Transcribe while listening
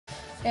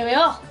Here we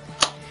are.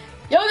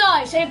 Yo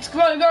guys, it's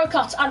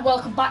Grocott and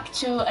welcome back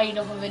to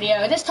another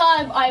video. This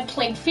time I'm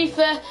playing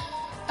FIFA,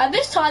 and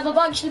this time I'm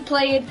actually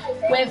playing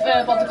with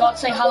God.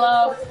 Say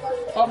hello,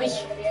 Bobby.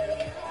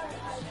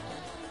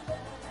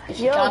 If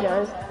you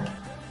can.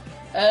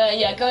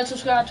 Yeah, go and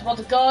subscribe to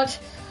God.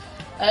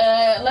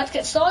 Let's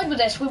get started with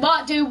this. We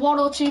might do 1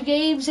 or 2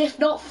 games, if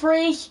not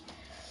 3.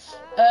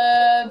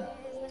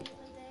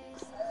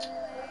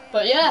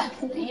 But yeah,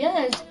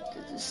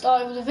 let's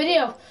start with the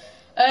video.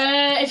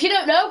 If you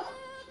don't know,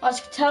 as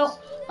you can tell,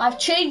 I've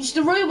changed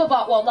the room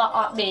about, well,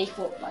 not me,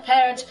 but my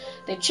parents,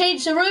 they've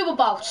changed the room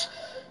about.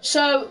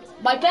 So,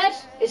 my bed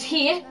is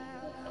here,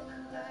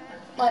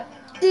 like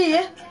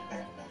here.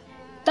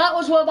 That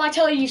was where my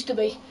telly used to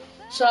be.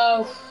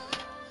 So,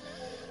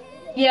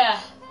 yeah.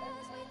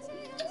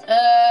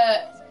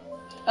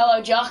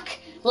 Hello, Jack.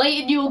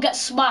 Later you will get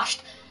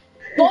smashed.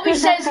 Bobby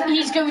says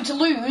he's going to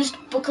lose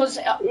because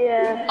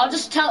I'm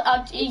just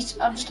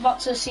about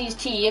to see his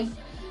team.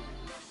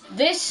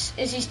 This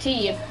is his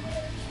team.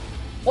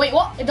 Wait,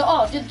 what?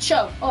 Oh, it didn't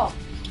show. Oh.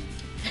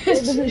 It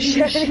doesn't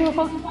show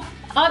anymore.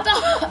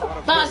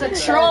 That's a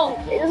troll.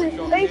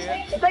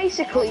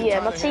 Basically,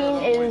 yeah, my team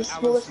is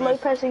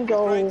Lopez in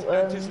goal.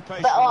 But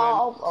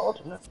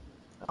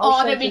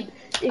I didn't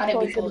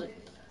mean called it.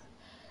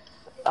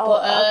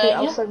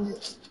 I'll send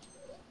it.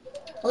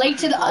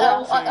 Later,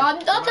 I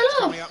don't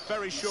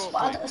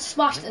know.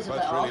 Smashed is a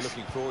bit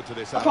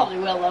off. I probably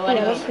will though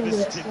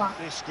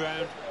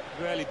anyway.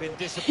 Really been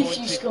if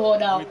you score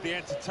now. I've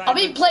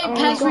been playing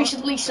PES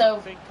recently, so. I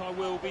think I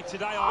will be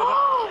today either.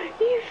 Oh,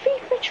 you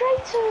FIFA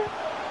traitor!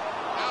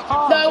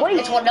 No,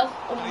 it's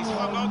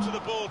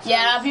 1-0.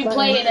 Yeah, I've been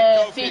playing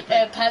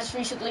PES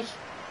recently.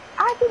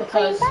 I've been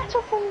playing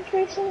Battlefront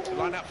recently.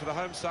 Line up for the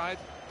home side.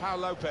 Paul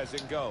Lopez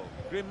in goal.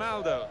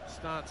 Grimaldo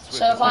starts with.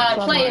 So if I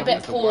play a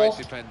bit poor,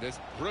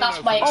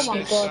 that's my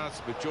excuse.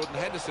 Starts with Jordan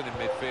Henderson in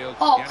midfield.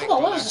 Oh, come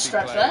on, what was the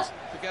stretch there?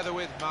 Together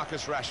with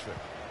Marcus Rashford.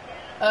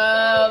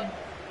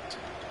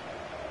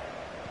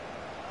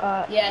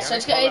 Yeah, so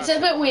it's a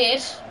bit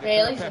weird,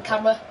 really, the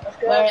camera,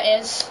 where it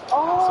is.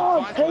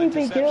 Oh,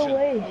 Toby, go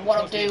away. What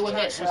I'll do with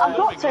it. I've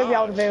got Toby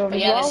out of the room. But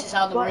yeah, this is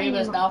how the room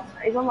is now.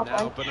 He's on my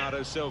phone.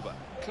 Bernardo Silva.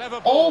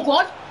 Oh, go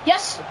on.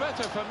 Yes.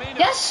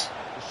 Yes.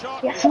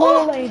 Yes, go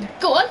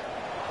on.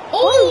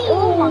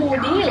 Oh,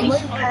 nearly.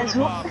 Lopez,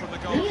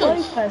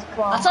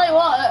 I'll tell you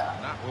what,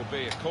 That will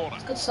be a corner.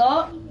 Good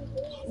start.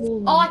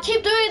 Oh, I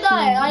keep doing that.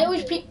 I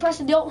always keep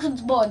pressing the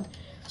options button.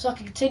 So I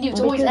can continue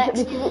to always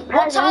X.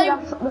 What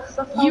time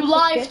you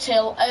live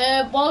till?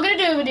 Well, I'm going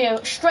to do a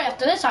video straight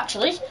after this,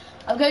 actually.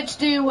 I'm going to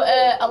do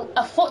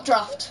a foot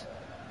draft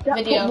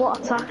video. What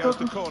a tackle. Goes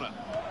to corner.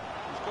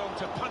 He's going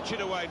to punch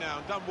it away now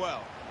and done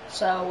well.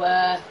 So,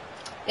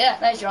 yeah,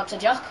 there's your answer,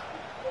 Jack.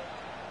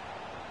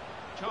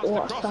 Chance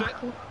to cross it.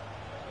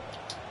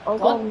 Oh,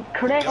 go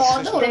correct.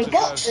 Oh, no, they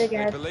got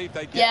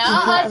yeah,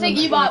 I think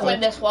you might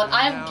win this one.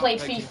 I haven't played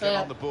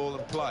FIFA on the ball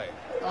and play.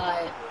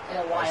 Like in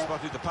a while.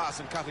 Spotted the pass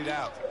and cut it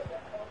out.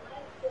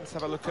 Let's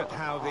have a look at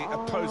how the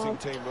opposing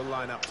team will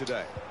line up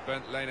today.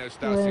 Bernd Leno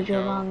starts in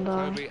goal.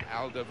 Toby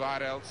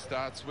Alderweireld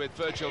starts with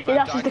Virgil van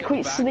Dijk. That's just a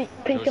quick sneak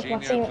peek of my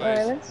team at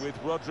the moment. With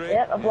Rodri.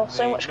 Yep, I've lost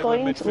so much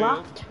coins.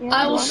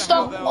 I will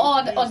stop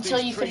on until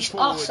you finish.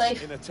 Oh,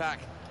 safe. In attack.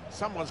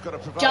 Someone's got to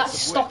provide.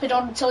 Just stop it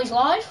on until he's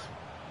live.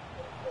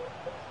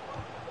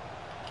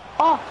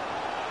 Oh,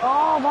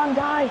 Van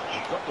Dijk.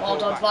 Well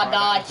done, Van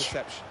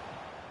Dijk.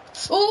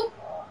 Ooh.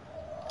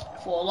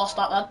 Thought I lost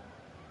that then.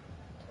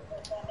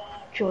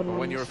 Well,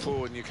 when you're a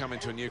forward and you come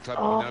into a new club,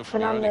 you know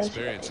from your own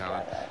experience,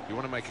 Alan, you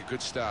want to make a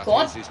good start.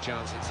 Here's his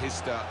chance. It's his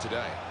start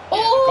today.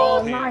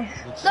 Oh,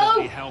 nice.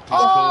 No.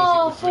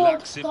 Oh,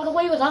 got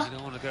away with that. You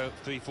don't want to go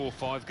 3, 4,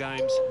 5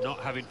 games not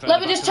having fun.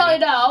 Let me just tell you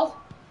now.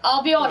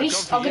 I'll be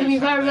honest. I'm going to be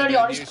very, very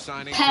honest.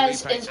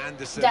 PES is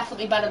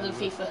definitely better than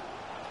FIFA.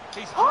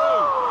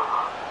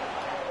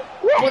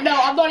 But no,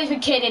 I'm not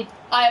even kidding.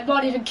 I am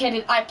not even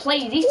kidding. I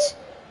played it.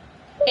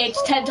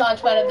 It's 10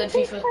 times better than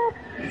FIFA.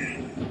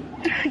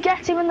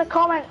 Get him in the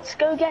comments.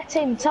 Go get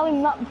him. Tell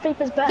him that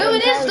FIFA's better. No,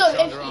 it is though.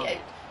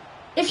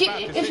 If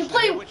you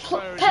play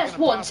PES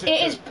once,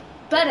 it is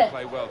better.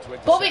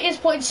 Bobby is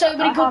putting so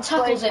many good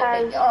tackles in.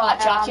 All right,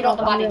 Jack, you're not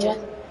the manager.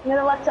 I'm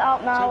gonna let it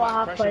out now. I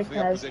have played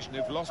PES.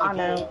 I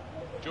know.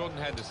 Jordan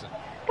Henderson.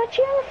 But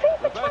you're a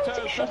FIFA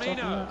 20. Shut up.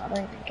 No, I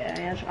don't think it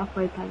is. I've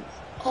played PES.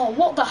 Oh,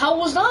 what the hell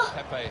was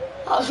that?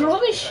 That was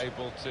rubbish.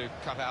 Able to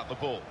cut out the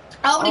ball.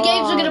 How many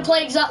games are we going to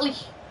play exactly?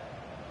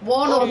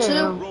 1 or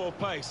 2?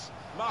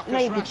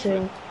 Maybe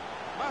 2.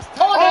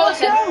 Oh no,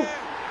 that's it.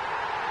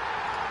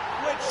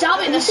 Damn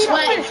it, the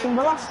sweat. From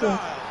the last one.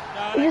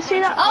 Did you see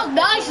that? Oh,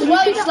 nice as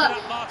well. It's like,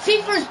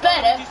 FIFA is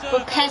better,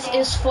 but PES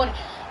is funny.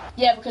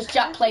 Yeah, because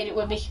Jack played it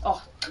with me.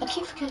 Oh, I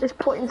keep forgetting. Just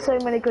putting so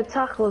many good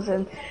tackles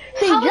in.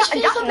 See, how is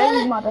FIFA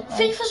better?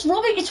 FIFA's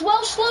rubbish. It's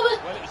well slower.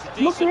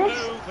 Look at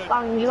this.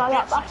 Bang, you like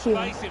that back heel?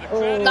 Was that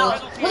a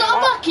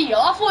back heel?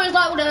 I thought it was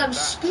like one of them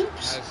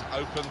scoops. Has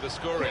opened the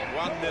scoring.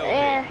 1-0.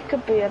 Yeah, it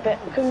could be a bit.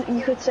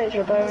 You could say it's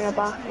a bone in a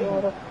back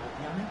heel.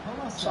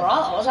 It's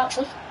alright, that was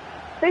actually.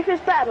 FIFA's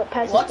better, but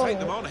PES is What? funny. Take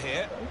them on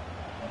here.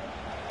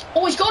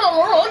 Oh, he's gone on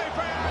a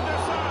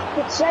run.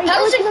 Good save. How's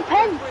Oh, he- he's gonna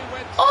pen.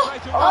 Oh,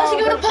 how's he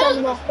going to don't send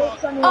him pen? off, don't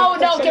send him Oh, off,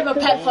 no, don't give him a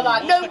send pen for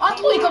that. No, I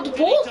thought he got the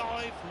ball.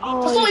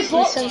 Oh, I thought he he's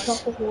blocked. sent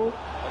off the ball.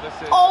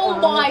 Oh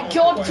my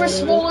God, Chris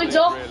Smalling's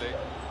off.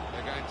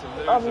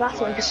 I'm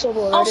laughing like a sub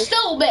I'll already.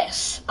 still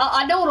miss.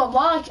 I know what I'm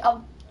like.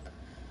 I'll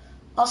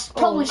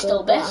probably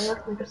still miss. I'm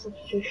gonna make a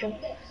substitution.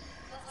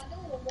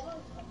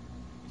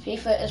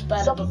 FIFA is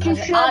better than PES.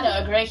 Substitution. I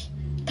don't agree.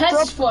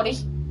 PES is funny.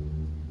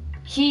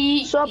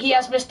 He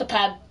has missed the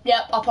pen.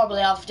 Yep, I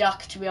probably have,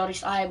 Jack, to be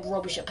honest. I am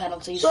rubbish at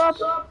penalties.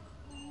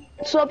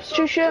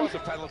 Substitution. Was a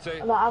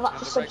penalty. I've had to And the red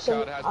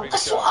substitute. card has been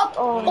That's shown. what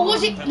or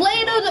was it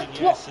Leno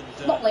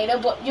that not Leno,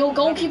 but your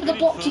goalkeeper that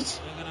blocked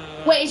it?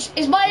 Wait,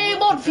 is my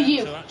aim on for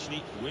you?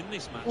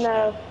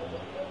 No.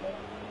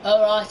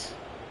 Alright.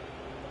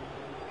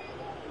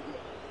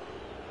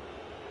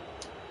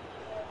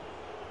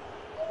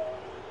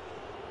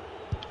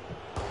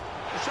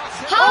 The shot's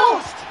hit How?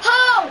 post.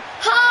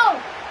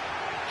 How?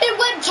 It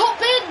went top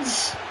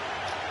bins!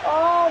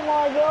 Oh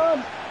my God.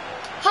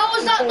 How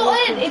was that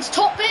not in? It's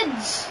top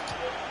bins!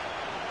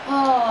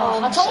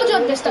 Oh, I told you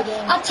I'd missed it.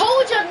 I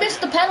told you I'd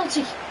missed the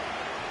penalty.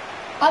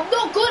 I'm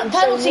not good at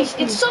penalties.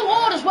 It's so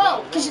hard as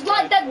well, because it's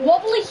like that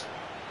wobbly.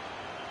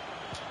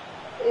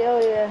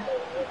 Oh yeah.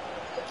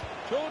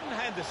 Jordan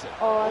Henderson.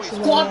 Oh, that's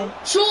Go on,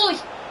 surely.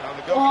 Now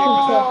the goalkeeper's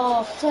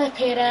Oh,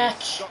 flipping heck.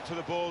 got to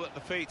the ball at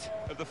the feet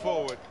of the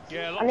forward.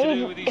 Yeah, a lot I to need-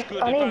 do with his if-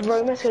 good I need advanced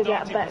Roma to get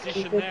starting back,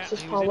 position because there. this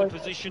is He was in a probably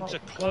position not to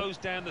good. close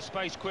down the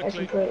space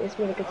quickly. It's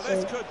really good Now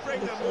this save. could bring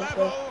Good them save,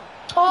 level.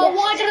 Oh, Yes.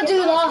 why did I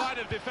do that? Line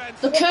of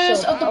defence. The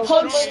curse of the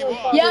post.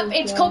 Yep,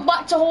 it's come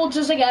back to haunt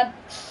us again.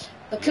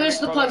 The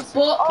curse of the post,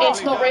 but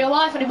it's not real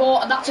life anymore,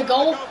 and that's a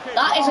goal.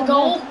 That is a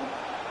goal.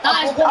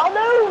 That is one. Oh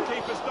no!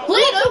 Keeper stopped.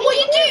 Leno, what are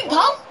you doing,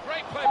 pal?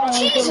 Great play by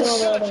Jesus.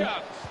 Still a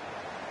chance.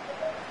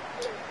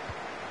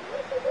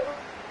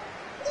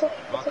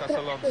 Marcos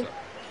Alonso.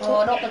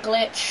 Oh, not the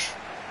glitch.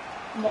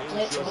 Not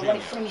glitch, but when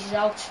it freezes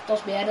out,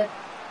 does me head in.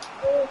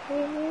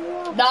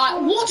 Nah,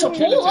 what a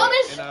ball that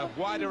is! In a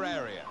wider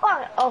area.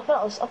 I thought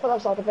that was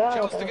out of bounds.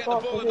 Chance to I get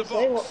thought the ball in it was the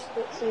say box.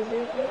 what's he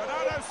doing?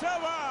 Bernardo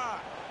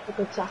Silva. A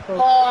good tackle.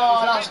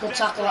 Oh, that was a good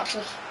tackle,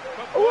 actually.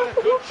 Oh, What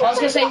a good I was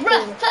going to say,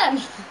 ref,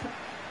 pen.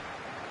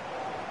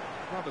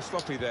 Rather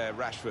sloppy there,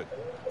 Rashford.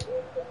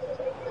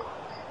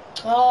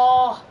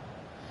 Oh,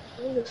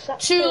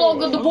 too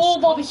long on the ball,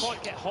 Bobby. Can't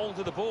quite get hold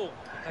of the ball.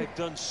 They've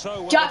done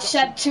so well. Jack They've got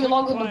said some too quick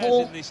long on the players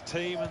ball. in this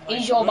team, and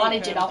He's they your work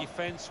manager out now.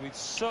 defence with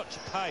such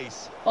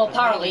pace. Well, And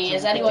apparently he manager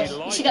is will be anyway. He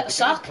delighted. should get the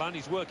The game sack. plan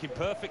is working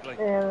perfectly.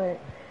 Yeah, right.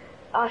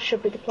 I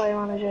should be the player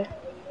manager.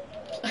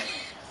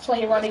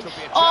 Play running.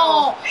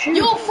 Oh,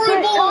 you're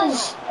through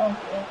balls.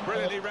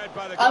 Brilliantly read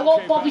by the I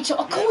want goalkeeper. Bobby to.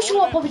 Of course, you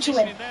want Bobby to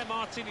win.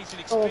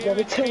 Oh,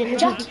 Bobby to win.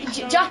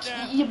 Jack,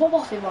 you bob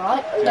off him,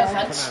 alright? No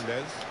offence.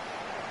 Fernandes.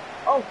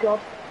 Oh God.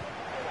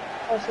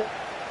 That's it.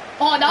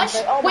 Oh, nice.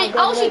 Oh, my Wait, God,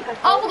 how's he? no,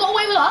 How have I got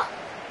away with that?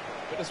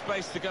 Bit of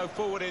space to go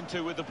forward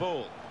into with the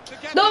ball. To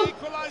get No. the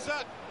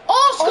equaliser.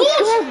 Oh,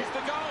 scored! It's the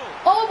goal.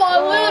 Oh my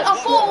word!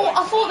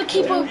 I thought the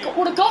keeper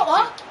would have got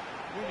that.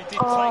 Really did take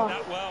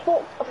that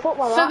well. I thought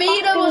my right back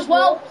Firmino did as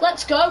well.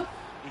 Let's go.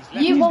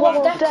 You bob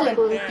off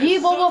Declan.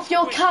 You bob off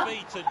your cat,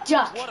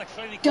 Jack.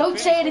 Don't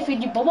say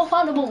anything. You bob off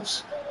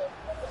animals.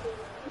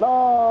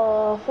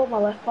 Oh, I thought my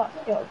left back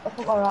got. I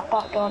thought my right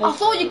back got it. I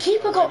thought your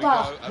keeper got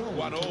that. At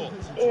 1-1.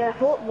 Yeah, I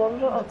thought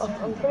one.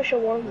 I'm pretty sure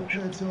one of them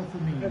should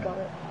have got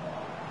it.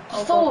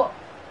 I thought.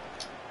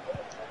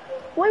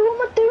 Wait,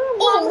 what am I doing?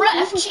 Oh, man?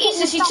 ref!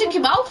 Jesus, he took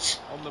him out.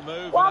 On the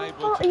move Well, and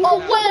able to... Oh,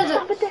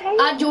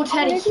 where and your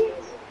Teddy.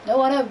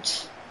 No, I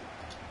don't.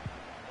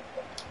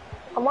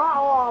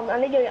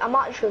 I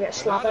might just go get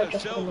slabbed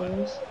just for the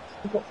moons.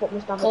 And put my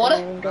stab Corner?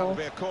 in That'll goal.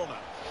 be a corner.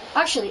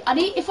 Actually,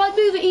 if I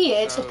move it here,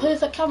 it's the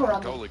perfect camera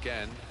angle. Goal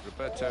again.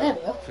 Roberto There we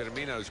go.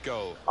 Firmino's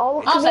goal.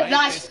 Oh, That was look a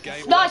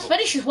at nice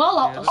finish as well.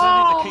 That was.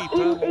 I don't think the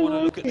keeper he- want to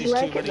look at he's this too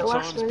making many the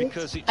last times minute.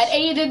 because it's And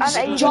Aiden's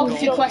And Aiden's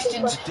geography geography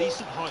questions.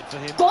 decent height for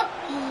him. God.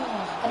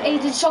 And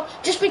Aiden's shot.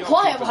 Just be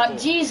quiet, man.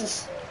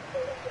 Jesus.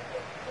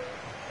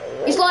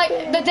 It's like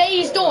the day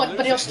is done,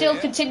 but he'll still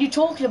continue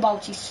talking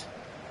about it.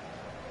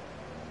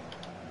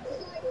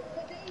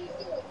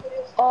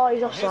 Oh,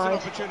 he's Here's an offside.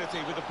 opportunity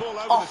with the ball over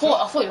Oh, I the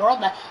top. thought you were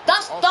on there.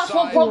 That's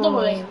one problem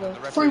with me. The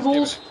referee's Through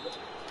balls.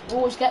 given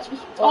Always gets me.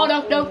 Oh, no.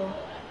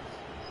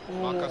 it.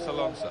 Marcos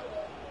Alonso.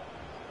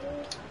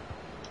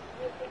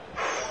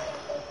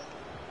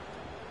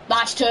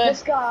 Nice turn.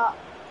 This guy.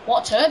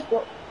 What a turn?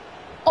 Look,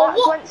 Oh, that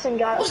what? Gwenson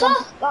guy. What's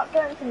that? That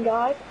Gwenson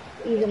guy.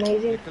 He's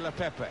amazing. Nicola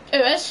Pepe. Who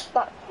is?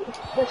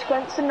 This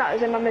Gwenson that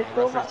is in my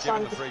midfield. Referee's That's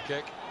given signed the free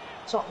kick.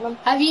 Tottenham.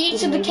 Have you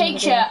eaten the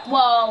cake yet?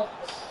 Well,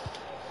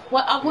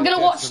 we're going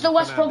to watch the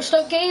West Brom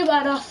Stoke game,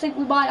 and I think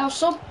we might have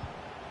some.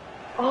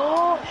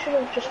 Oh, I should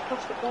have just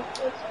passed it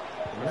backwards.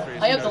 The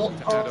referee's I hope chosen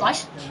the- to add on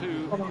nice.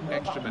 2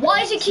 extra minutes. Why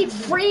does it keep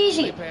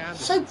freezing?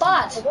 So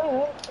bad. I don't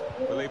know.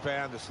 Felipe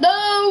Anderson.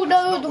 No, That's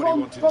not the what he wrong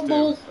wanted to do.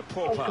 ball. A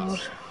poor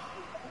pass.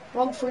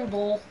 Wrong through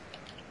ball.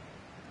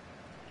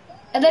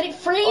 and then it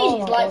freezed Oh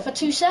my God. for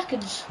 2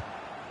 seconds.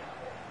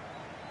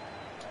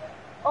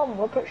 Oh,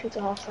 we're pushing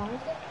to half time.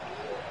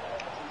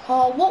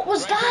 Oh, what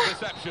was Great that?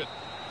 interception.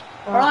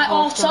 Alright,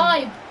 half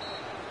time.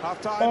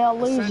 Half-time, They are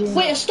a sense losing. of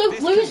Wait, are Stoke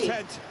losing?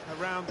 discontent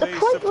around They're the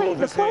playing-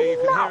 supporters they're here. You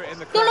playing can now. hear it in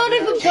the They're crowd not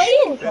even here.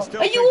 playing. They're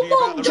still Are you thinking a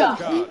about the red mom,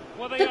 card.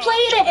 Well, They're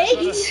playing at They've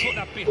got to 8. put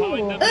that behind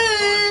them and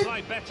try and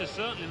play better,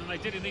 certainly, than they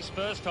did in this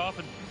first half.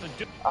 And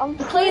do I'm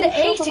They're playing at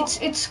 8. pretty sure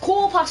It's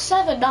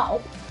 7:15 now.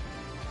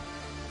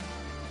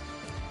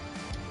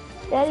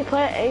 Yeah, they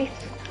play at 8.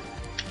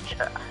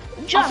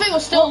 I think we'll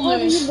still what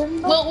lose. have you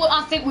been, Well,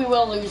 I think we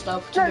will lose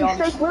though, to be No,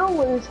 honest. Stoke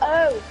will lose.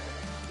 Oh,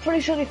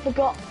 pretty sure they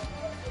forgot.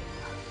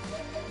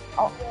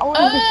 Oh,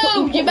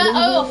 you meant,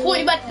 I thought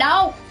you meant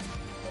now.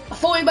 I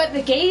thought you meant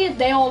the game.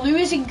 They are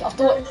losing. I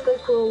thought,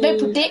 no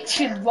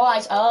prediction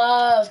wise.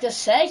 I was going to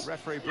say.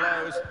 Referee blows.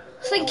 I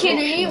was thinking,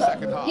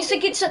 you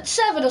think it's at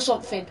 7 or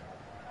something?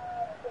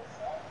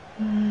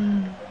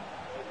 I'm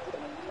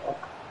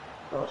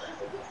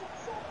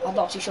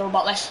not too sure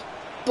about this.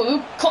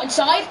 Boom, cut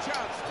inside. Chance to go.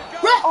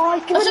 Ref, Oh,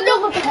 it's that's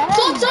another another penalty.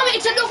 God damn it,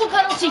 it's another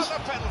penalty.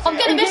 I'm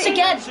going to miss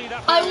again.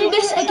 I will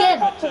miss again.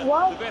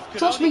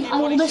 Trust me, I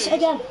will miss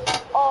again.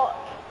 Oh,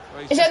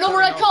 Well, he's Is it just another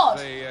red coming off card?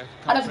 the,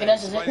 I don't think it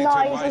is, is it? explaining No, to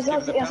him it why he's hasn't-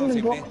 given the it hasn't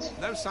been penalty,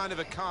 booked. no sign of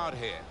a card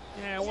here.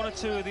 Yeah, one or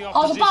two of the I was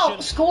opposition. about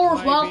to score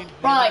as well. maybe the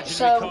Right, imaginary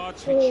so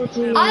cards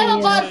which- I have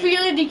a bad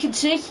feeling you can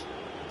see.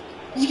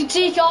 You can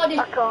see, can't you?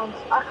 I can't.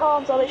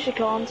 I literally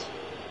can't.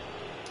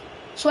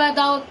 Swear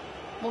down.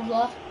 One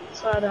left.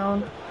 Swear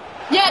down.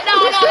 Yeah, no,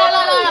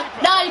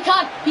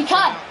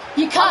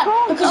 you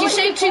can't, because you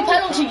saved 2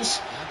 penalties.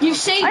 You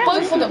saved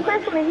both of them.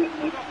 First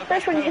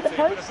one you hit the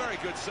But a post. very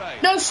good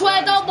save. No,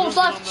 swear down, Bob's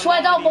left.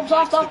 Swear down, Bob's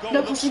left.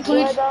 No cross Swear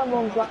included. down,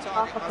 one's left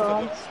Target half. I must have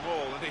can't. looked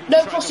small, and he was No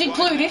trying cross to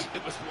widen included. it.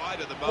 It was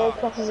wide of the No mark.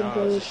 crosses Oh,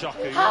 included. it's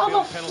shocking. How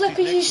There'll the be flip penalties have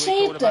you next week, I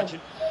would saved them?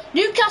 imagine.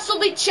 Newcastle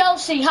beat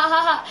Chelsea, ha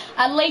ha ha,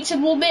 and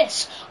Leighton will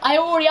miss. I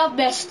already have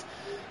missed.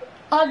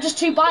 I'm just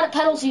too bad at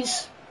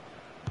penalties.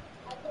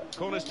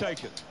 Corner's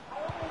taken.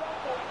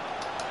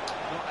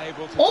 Not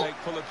able to Oh. take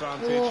full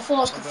advantage. Oh, I thought I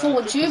was of falling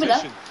good to me there.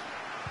 position.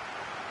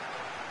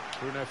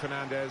 Bruno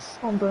Fernandes.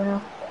 Come on,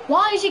 Bruno.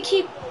 Why does he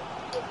keep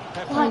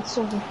Pepe. like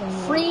Something from you.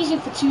 freezing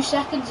for 2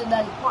 seconds and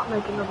then Might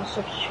make another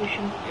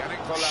substitution.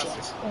 Yannick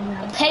Bolasie.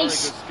 Yeah. Very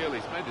pace? good skill.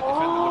 He's made the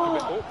defender look a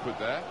bit awkward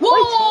there. Whoa,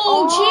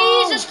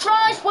 Oh. Jesus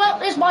Christ!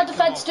 What is my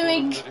defence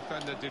doing? The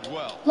defender did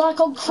well. Like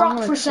on crack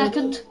for a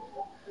second.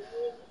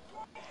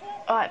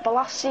 Alright,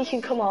 Bolasie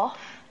can come off.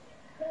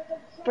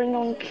 Bring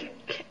on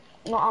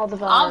not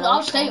Alderweireld.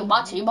 I'm staying with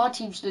my team. My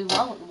team's doing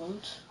well at the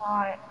moment.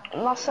 Alright,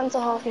 my centre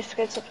half needs to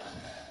go to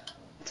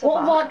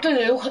What I back. might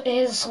do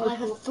is I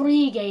have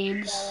 3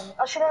 games.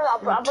 Actually,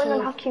 no, I'll bring on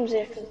Two. Hakim's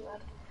here.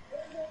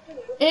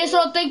 Here's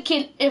what I'm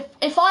thinking.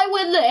 If I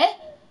win there,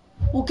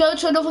 we'll go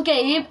to another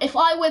game. If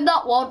I win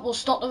that one, we'll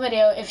stop the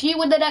video. If you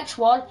win the next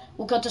one,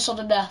 we'll go to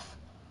sudden death.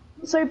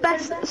 So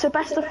best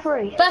of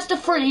 3. Best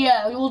of 3,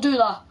 yeah, we'll do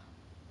that.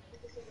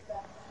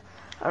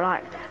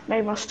 Alright,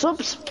 made my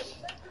subs.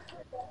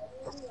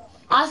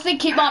 I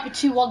think it might be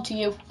 2-1 to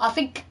you. I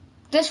think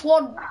this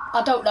one,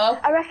 I don't know.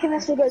 I reckon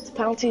this will go to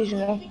penalties, you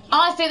know.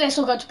 I think this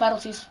will go to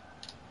penalties.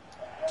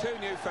 2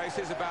 new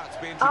faces about to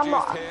be I'm introduced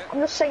not. here. I'm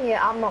just saying,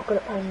 yeah, I'm not good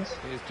at pens.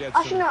 Here's Jedson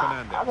Actually, no,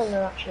 Fernandes. I don't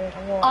know. Actually,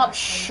 I'm all I'm right.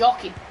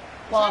 shocking.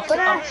 Well,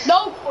 Finesse.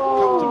 no!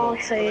 Oh,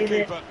 For saved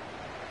the it. keeper.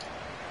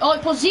 Oh,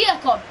 it put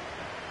Ziyech on.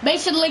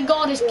 Mason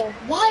Lingard is. Yeah.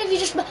 Why have you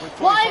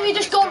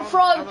just gone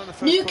from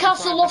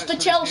Newcastle lost to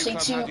Chelsea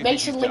to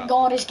Mason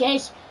Lingard is gay?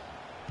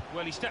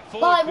 Well, he stepped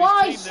Like, forward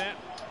why? for his team there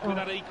with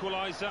that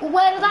equaliser. Well,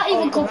 where did that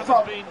even come Hasn't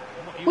from? been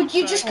what Would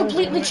you say just the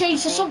completely best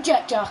change the before.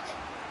 subject, Jack?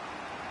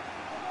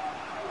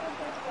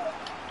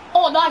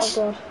 Oh, nice.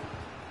 Oh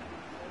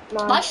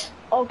god. Nice.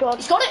 Oh god.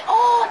 He's got it.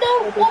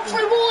 Oh, no. 1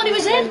 through ball and he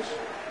was in.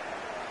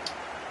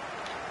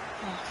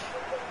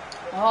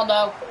 Oh,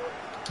 no.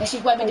 This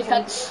is where my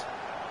defence.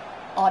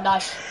 Oh,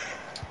 nice.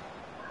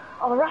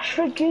 Oh,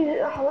 Rashford.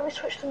 Let me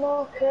switch to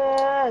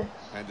Marcus.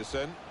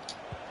 Henderson.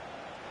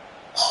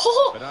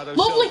 Oh, Bernardo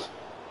lovely. Silva.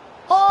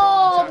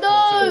 Oh,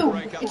 Tackle to no.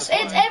 break up It's the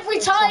fight. every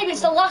time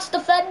it's the last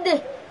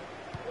defender.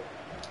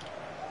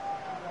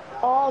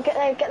 Oh, get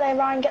there,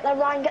 Ryan. Get there,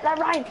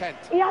 Ryan. Kent.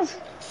 He has.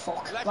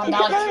 Fuck. Left Run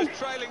foot down. is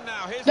trailing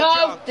now. Here's a No,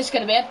 chance. this is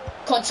going to be it.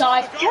 Cut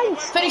inside.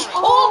 Kent. Finish.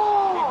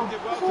 Oh, He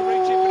did well to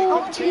reach it, but he oh,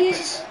 couldn't keep it.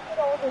 Jesus.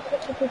 That was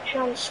such a good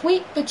chance.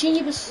 Sweet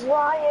bejeebus.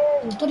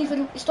 Ryan.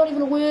 It's not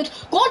even a word.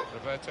 Go on.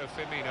 Roberto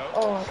Firmino.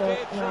 Oh, my God.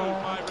 Steered through No.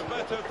 by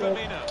Roberto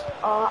Firmino.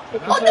 Oh, Oh,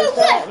 no,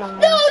 ref. No, Here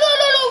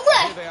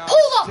they ref. are, Pull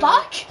that still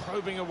back.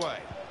 probing away.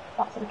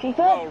 That's the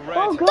keeper. Well read.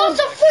 Oh, good. That's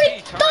a free.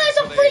 Key time That is a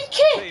for free the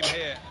kick. team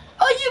here.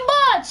 Are you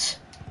mad?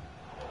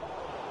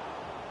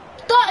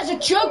 That is a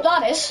joke,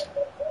 that is.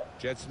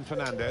 Jedson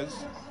Fernandes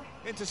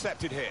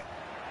intercepted here.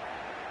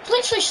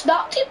 Literally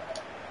snapped him.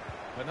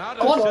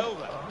 Bernardo Go on.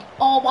 Silva.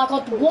 Oh my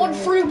god, 1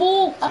 through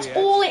ball. That's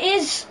all it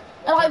is.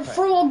 And I'm Pepe.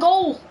 through a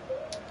goal.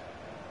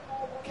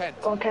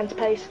 Kent. Go on, Kent.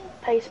 Pace.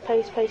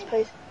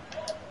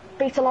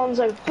 Beat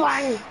Alonso.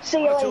 Bang. See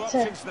you One or two later.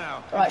 options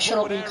now. Right, shut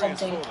up, Forward you areas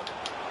Conte. for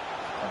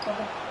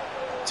them.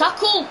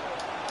 Tackle.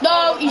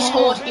 No, he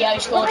scored. Yeah, he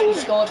scored. He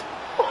scored.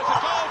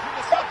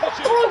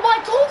 Bro, my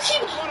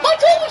goalkeeper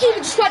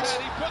just went.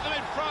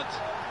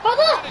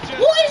 Brother,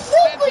 what is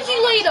wrong with you,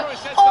 Lino?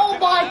 Oh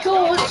my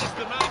God,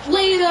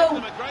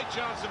 Lino.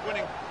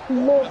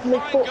 Lovely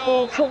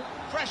football from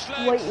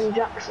Leighton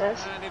Jackson.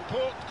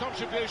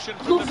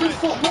 Lovely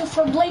football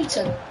from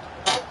Leighton.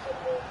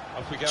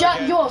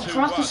 Jack, you're a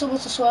cracker, someone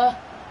to swear.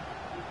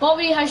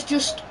 Bobby has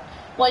just.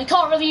 Well, you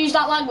can't really use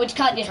that language,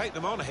 can you? Take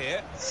them on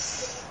here.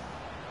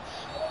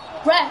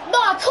 Ref,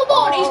 no, come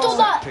on, he's done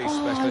that.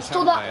 Oh, he's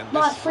done that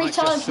like 3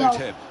 times now.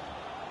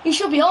 He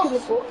should be off. We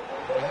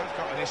have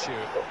got an issue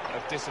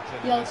of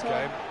discipline in this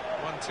game.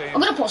 One team.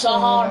 I'm gonna put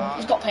Zaha on.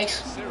 He's got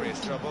pace.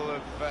 Serious trouble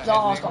of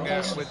Zaha's got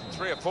pace. with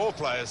 3 or 4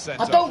 players sent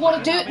I don't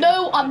want to do it.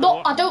 No, I'm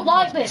not. I don't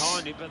like this.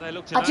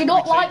 I do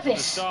not like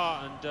this.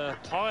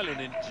 Piling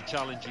into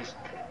challenges.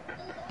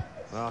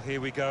 Well, here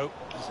we go.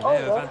 There's an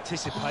air of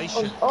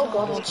anticipation. Oh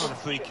God! This kind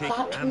of free kick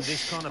and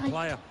this kind of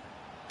player.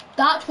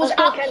 That was.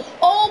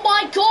 Oh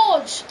my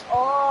God!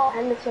 Oh,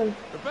 Henderson.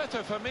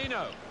 Roberto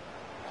Firmino.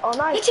 Oh,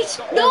 nice. It is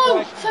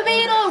no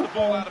Firmino.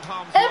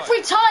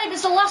 Every time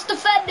it's the last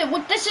defender.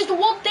 This is the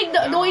one thing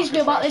that annoys me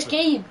about this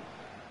game.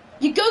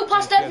 You go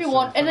past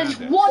everyone and there's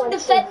one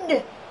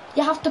defender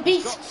you have to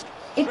beat.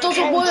 It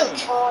doesn't work.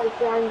 Oh, he's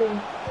grinding.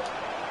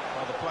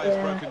 Well, the play's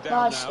broken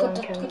down Nice, now.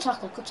 good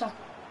tackle, good tackle.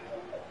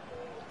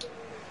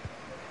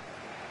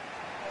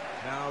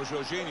 Now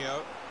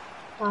Jorginho.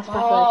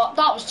 Oh,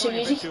 that was too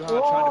easy. Too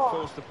hard trying to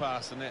force the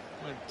pass, and it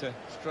went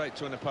straight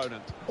to an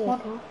opponent.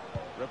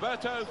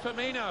 Roberto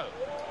Firmino.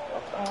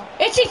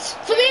 It's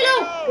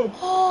Firmino.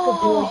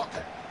 Oh,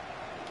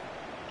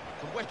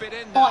 Can whip it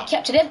in oh, now. I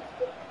kept it in.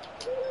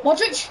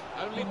 Modric.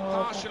 Only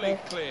partially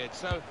cleared,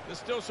 so there's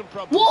still some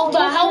problems. What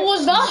the hell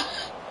was that?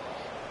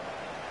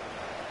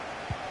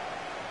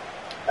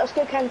 Let's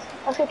go, Kent.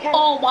 Let's go, Kent.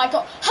 Oh my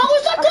God! How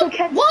was that good?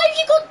 Why have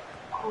you got?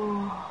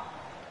 Oh.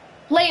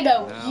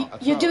 Leno,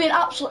 you're doing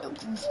absolute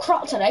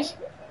crap today.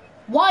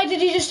 Why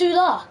did you just do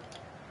that?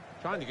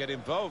 Trying to get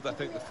involved, I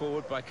think, the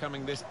forward by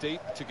coming this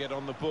deep to get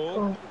on the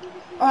ball.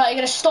 Alright, you're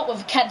going to stop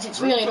with Kent. It's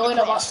really annoying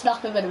about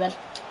snapping with him.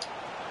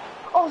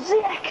 Oh,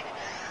 Ziyech!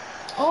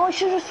 Oh, I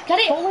should have... Get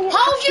it? How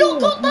have you not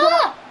got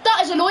that?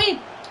 That is annoying.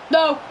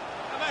 No.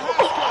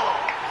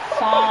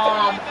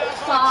 Fab.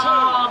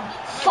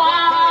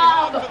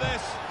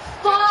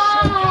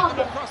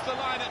 Across the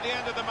line at the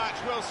end of the match,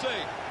 we'll see.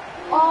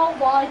 Oh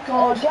my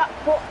God. Jack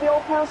put the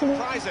old penalty.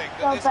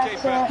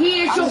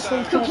 He is just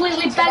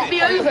completely bent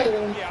me over.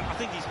 Yeah, I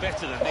think he's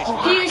better than this.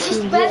 He is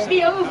just bent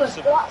me over.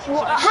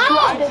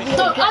 How?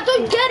 No, I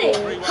don't get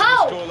it.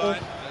 How?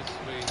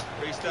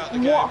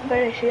 What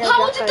finish?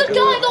 How did the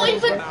guy not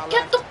even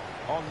get the...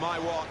 On my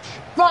watch.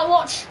 Right,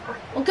 watch.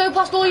 We'll go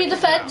past all your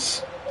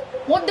defence.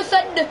 One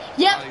defender.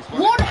 Yep,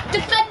 one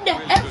defender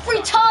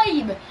every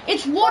time.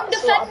 It's one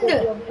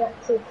defender.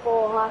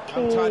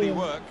 Untidy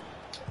work.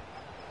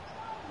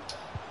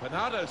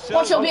 Bernardo Silva.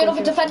 Watch, it'll be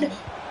another defender.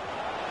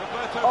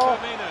 Roberto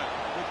Firmino.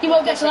 He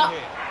won't get to that.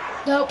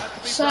 Nope.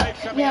 Set.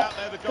 Yep.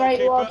 Great.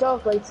 Well done,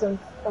 Leighton.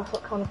 That's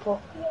what kind of put.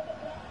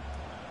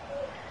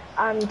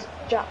 And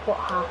Jack put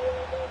half.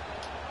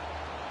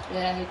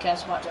 Yeah, who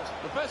cares about Jack?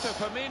 Roberto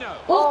Firmino.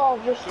 Oh,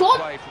 just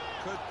God.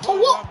 Oh,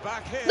 what?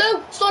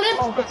 No, it's not him.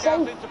 Oh, good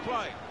save.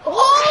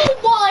 Oh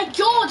my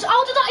God!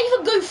 How did that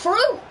even go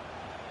through?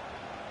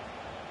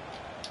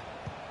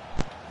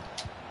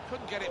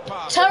 Couldn't get it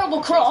past.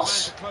 Terrible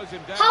cross. How did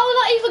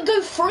that even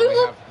go through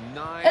them?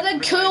 And then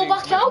curl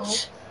back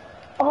out?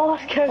 Oh,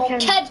 let's go,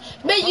 Kent. Kent.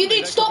 Mate, you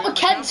need to stop with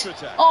Kent.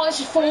 Oh, this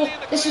is 4.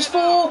 This is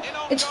 4.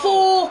 It's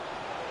 4.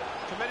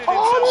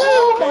 Oh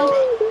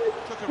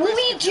no! What were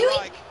you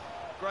doing?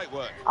 Great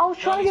work. I was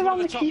trying to get around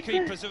the top keeper.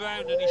 keepers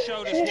around, and he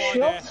showed us why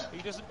there.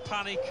 He doesn't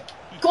panic.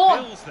 He Go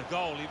on. fills the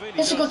goal. He really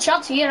There's a does. good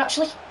chance here,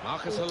 actually.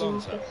 Marcus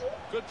Alonso.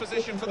 Good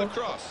position for the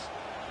cross.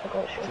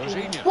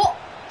 Jorginho. What?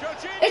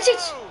 It's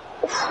it.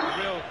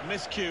 Real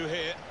miscue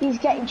here. He's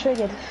getting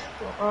triggered.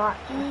 Alright.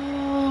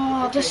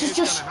 Oh, this is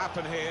just...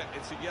 Happen here.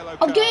 It's a yellow I'm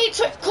card. getting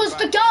to it because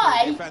the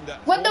guy,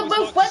 when they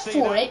both went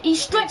for it, he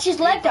stretched his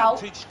leg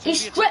out. He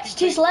stretched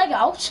his leg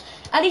out,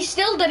 and he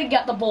still didn't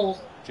get the ball.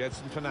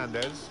 Jedson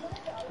Fernandez.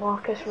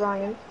 Marcus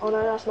Ryan. Oh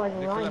no, that's not even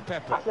Nicola Ryan.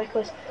 Pepe. That's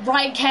Nicholas.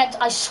 Ryan Kent,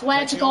 I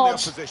swear to Taking on the God.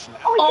 opposition.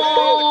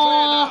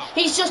 Oh,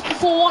 he's just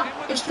 4.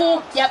 It's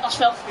 4. Yeah, that's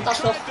Phil. That's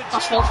Phil.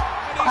 That's Phil.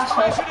 That's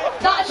Phil.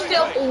 That is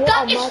Phil.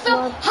 That is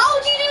Phil.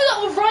 How do you do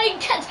that with Ryan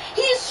Kent?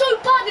 He is so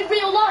bad in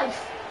real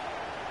life.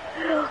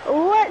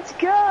 Let's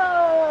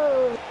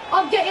go!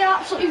 I'm getting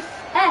absolutely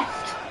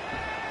effed.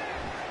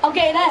 I'm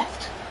getting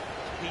effed.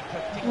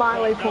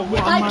 My put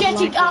one. I'm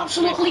getting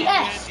absolutely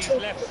effed. He's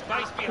left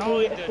space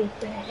behind. And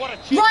what a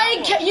chip Ryan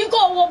that Kent, you've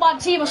got a one-man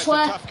team, I It's a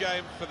swear. tough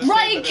game for the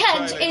Ryan team that are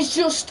Kent trailing. is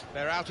just...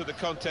 They're out of the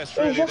contest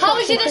really. How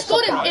is he this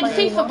good in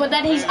FIFA, but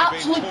then he's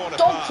absolute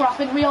dog crap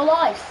in real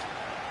life?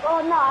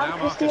 Oh no, Now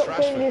because he Marcus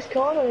upgraded Rashford. his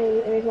code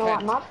and he's not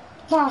that mad.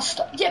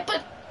 Master. Yeah,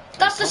 but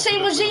that's the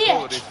same as Confident with the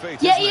ball at Ziyech. his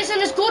feet, Yeah, isn't he he?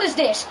 isn't as good as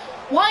this.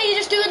 Why are you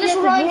just doing this Yeah,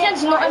 with but Ryan Ziyech Kent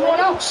and not not everyone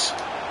really. else?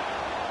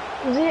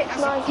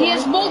 ZX19. He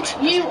has mugged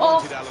you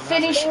off.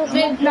 Finish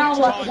vid now.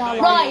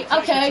 Right,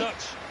 okay.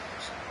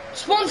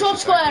 SpongeBob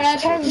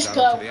SquareHead, just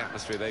go.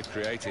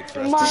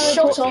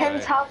 Shut up.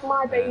 Can't have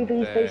my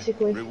babies,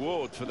 basically.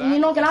 You're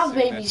not gonna have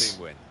babies.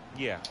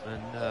 Yeah,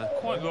 and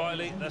quite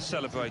rightly, they're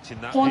celebrating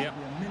that One. here.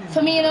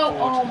 Firmino,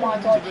 oh my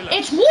god.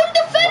 It's one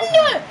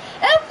defender!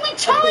 Every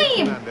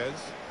time!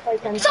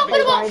 It's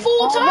happened about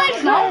 4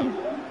 times now.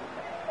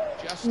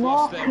 Just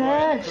lost their way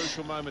at a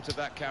crucial moment of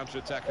that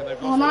counter-attack, and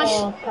they've Oh,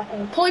 lost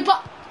nice. Pull it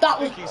back. That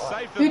was.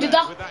 Who did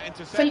that?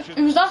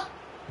 Who was that?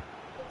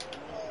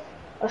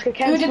 Who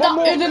did that?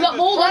 Who did that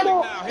ball then?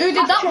 Who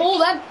did that ball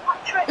then?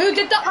 Who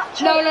did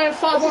that? No,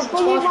 5.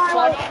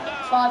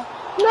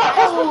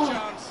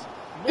 No.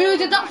 Who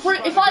did that for?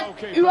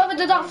 Whoever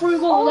did that through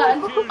ball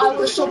then, I would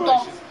have subbed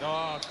off.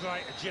 Oh,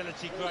 great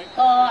agility, great.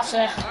 Oh, that's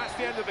it. That's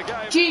the end of the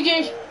game.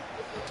 GG.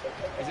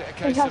 Is it a He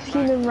case has of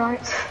human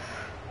rights.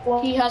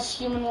 What? He has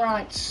human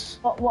rights.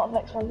 What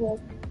next one?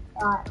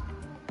 Right.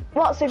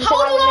 What's How do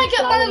I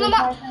get man of the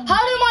match?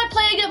 How do my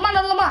player get man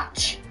of the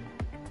match?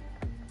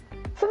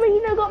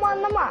 Firmino got man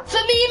of the match.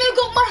 Firmino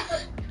got man.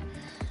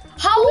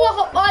 How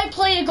have my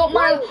player got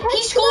man?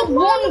 He scored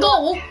 1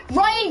 goal.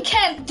 Ryan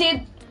Kent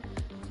did.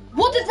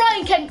 What did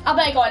Ryan Kent? I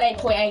bet he got an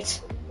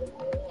 8.8.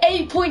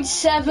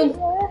 8.7.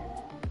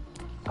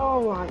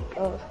 Oh my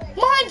god.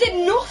 Mine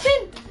did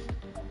nothing.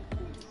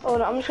 Oh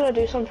no, I'm just gonna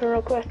do something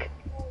real quick.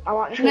 I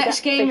might just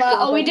Next game,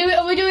 are we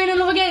doing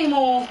another game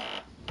or?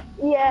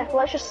 Yeah,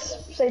 let's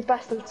just say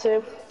best of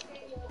 2.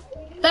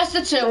 Best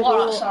of 2.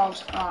 Alright,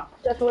 sounds. Alright.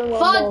 Definitely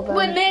If I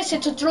win this,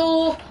 it's a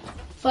draw.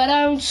 If I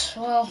don't,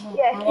 well.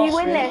 Yeah, if you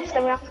win this,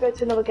 then we have to go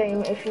to another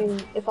game.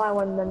 If I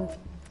win, then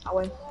I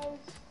win.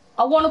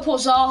 I want to put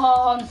Zaha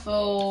on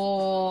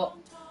for.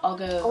 I'll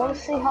go. I want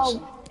to see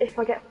if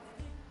I get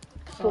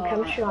full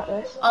chemistry like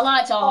this. I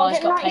like Zaha. He's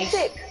got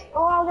 96. pace.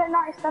 Oh, I'll get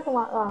 97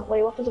 like that.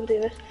 Wait, what happens if I do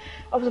this?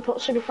 I have to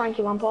put Super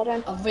Frankie Lampard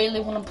in. I really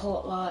want to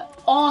put like.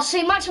 Oh,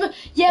 see, maximum.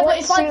 Yeah, but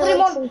if I put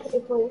him on.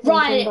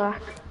 Right.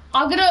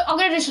 I'm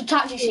gonna do some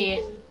tactics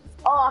here.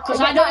 Oh, because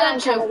I know them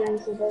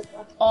too.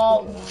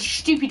 Oh,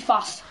 stupid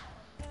fast.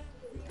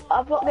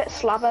 I've got to get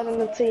Slabhead in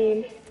the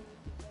team.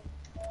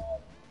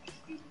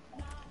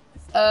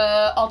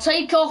 I'll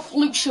take off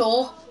Luke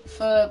Shaw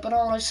for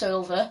Bernardo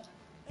Silva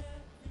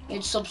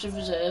in subs and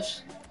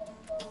reserves.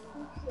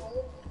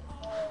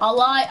 I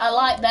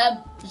like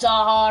them,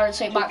 Zaha and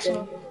St.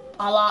 Maximin.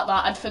 I like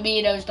that, and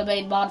Firmino's the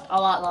main man. I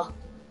like that.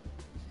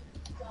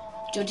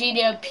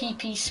 Jorginho,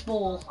 PP,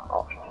 Small.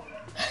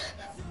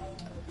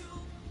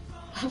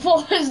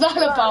 What is that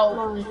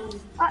about?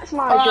 That's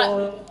my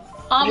goal.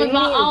 I'll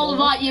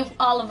invite you.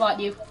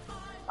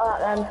 Alright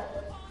then.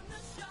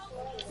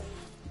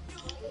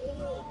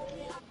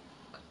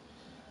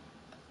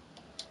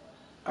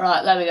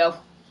 Alright, there we go.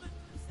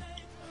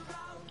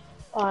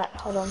 Alright,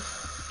 hold on.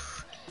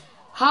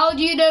 How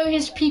do you know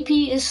his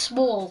PP is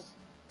small?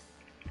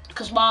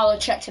 Because Marlo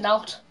checked it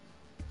out.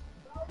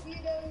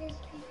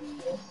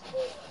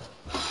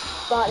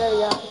 Right, there we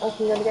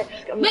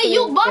go. Mate,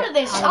 you're bad at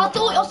this. I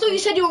thought you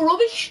said you were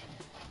rubbish.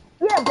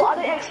 Yeah, but I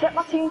didn't expect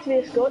my team to be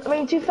as good. I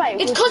mean, to fail.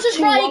 It's because it's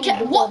Ryan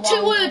Kent. What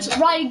 2 words?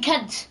 Ryan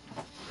Kent.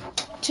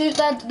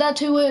 They're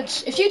 2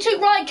 words. If you took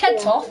Ryan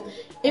Kent off,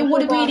 it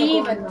would have been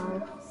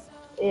even.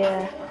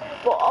 Yeah,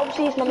 but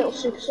obviously he's my little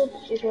super sub.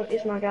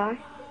 He's my guy.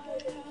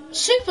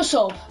 Super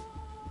sub?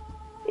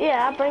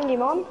 Yeah, I bring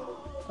him on.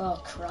 Oh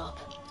crap.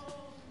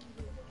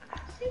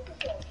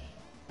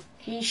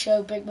 He's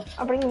so big.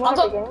 I bring him on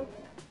every game.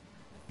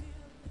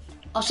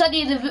 I'll send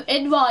you the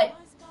invite.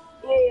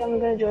 Yeah, I'm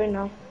gonna join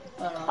now.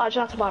 I just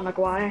have to buy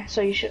Maguire,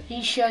 so you should.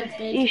 He showed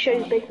big. He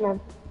shows big man.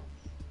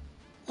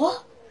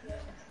 What?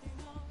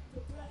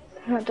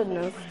 I don't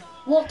know.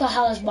 What the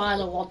hell is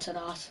Milo wanting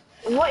at?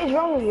 What is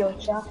wrong with your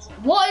chat?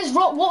 What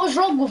was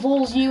wrong with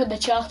all you in the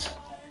chat?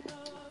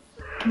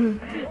 I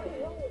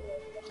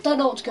don't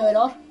know what's going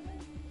on.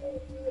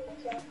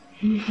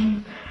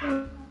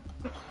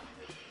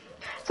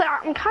 So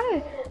I'm kind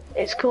of.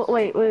 It's called.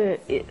 Wait.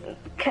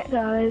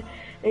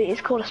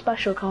 It's called a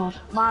special card.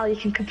 Milo, you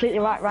can completely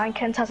right. Ryan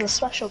Kent has a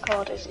special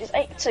card. It's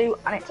 82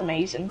 and it's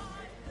amazing.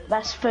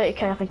 That's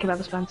 30k I think I've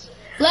ever spent.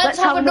 Let's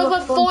have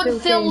another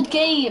fun-filled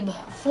game.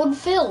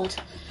 Fun-filled?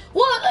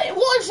 What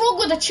is wrong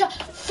with the chat?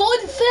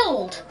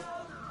 Fun-filled?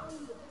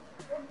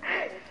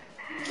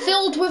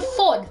 Filled with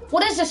fun?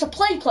 What is this, a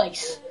play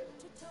place?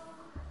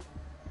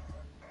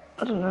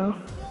 I don't know.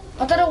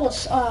 I don't know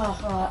what's...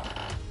 right.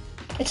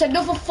 It's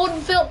another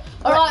fun-filled...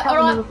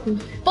 Alright.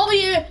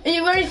 Bobby, are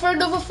you ready for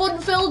another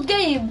fun-filled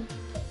game?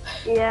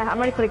 Yeah, I'm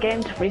ready for the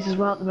game to freeze as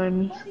well at the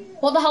moment.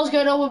 What the hell's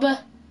going on with me?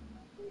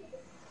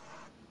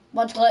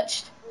 Mine's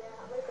glitched.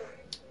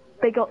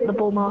 Big up the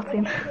Bull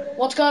Martin.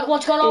 What's going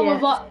on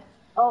with that?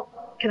 Oh,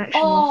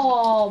 connection.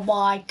 Oh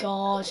my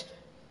god.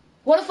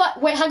 What if I...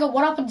 Wait, hang on,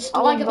 what happens?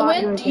 Do I get the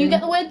win? Do you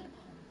get the win?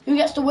 Who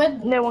gets the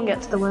win? No one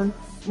gets the win.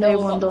 No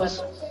one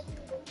does.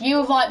 You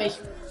invite me.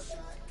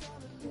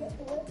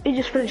 He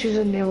just finishes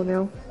in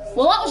 0-0.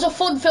 Well, that was a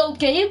fun-filled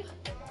game.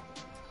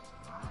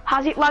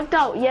 Has it lagged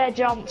out? Yeah,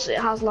 Jumps, it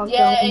has lagged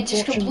out. Yeah, it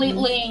just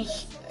completely...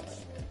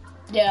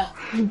 Yeah.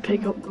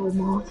 Pick up Gold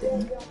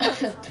Martin.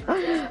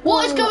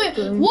 What is going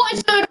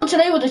on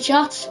today with the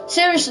chat?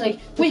 Seriously,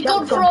 we've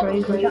gone from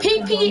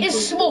PP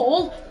is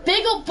small,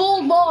 big up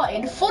Ball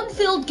Martin,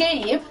 fun-filled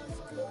game.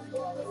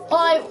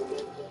 Like,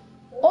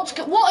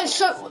 there's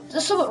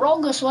something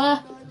wrong, I swear.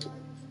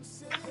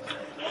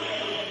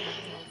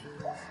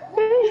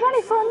 Who's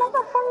ready for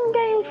another fun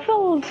game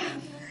filled?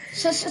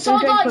 Sounds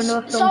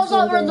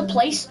like we're in the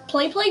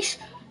play place.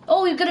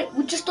 Oh, we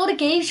just done a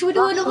game. Should we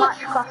do another?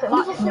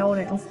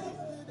 No.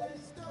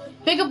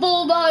 Bigger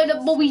Ball Martin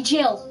and Mummy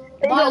Jill.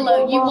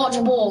 Milo, you watch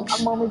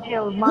Borgs.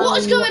 What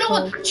is going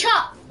on?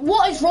 Chat,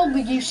 what is wrong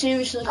with you,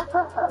 seriously?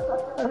 Bobby,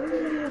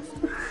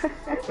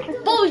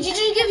 did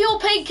you give your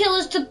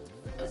painkillers to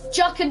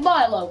Jack and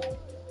Milo?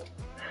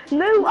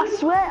 No, I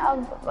swear,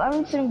 I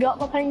haven't even got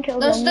my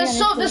painkillers. There's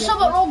something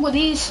wrong with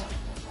these.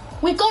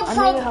 We've gone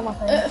from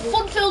a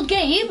fun-filled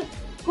game,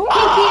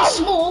 PP is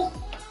small,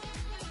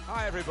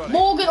 Hi everybody.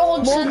 Morgan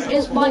Hodgson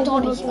is my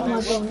Donny.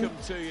 Welcome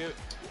to you.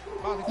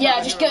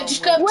 Yeah, just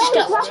get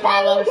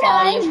Milo if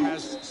I leave.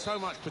 Has so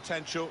much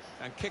potential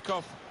and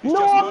kick-off. No,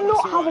 I'm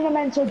not having a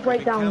mental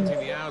breakdown. Counting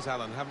the hours,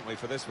 Alan, haven't we,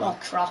 for this one? Oh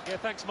crap. Yeah,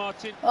 thanks,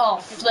 Martin. Oh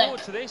flip.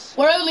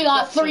 We're only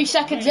like 3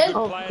 seconds in.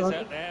 Oh,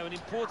 God.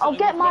 I'll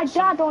get my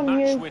dad on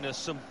you.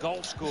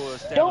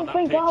 Don't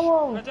think I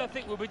won't. I don't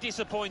think we'll be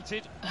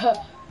disappointed.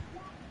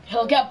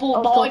 He'll get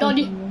Ball Martin on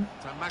you.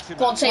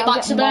 Go on, St.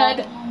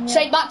 Maximin.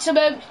 St.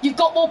 Maximin, you've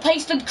got more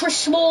pace than Chris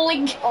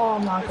Smalling. Oh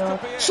my God.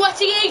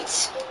 Sweaty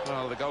Eats.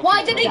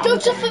 Why didn't he go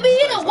to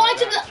Firmino? Why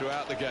didn't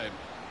throughout the game?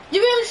 you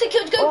really think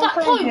it would go back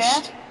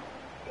post?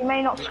 You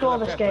may not score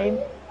this game.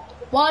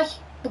 Why?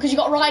 Because you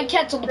got Ryan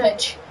Kent on the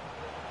pitch.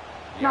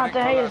 No, De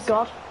Gea's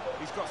God.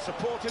 He's got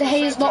support in De the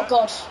Gea is not centre.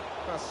 God.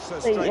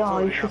 That's Oh,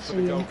 you should see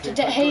him. De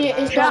Gea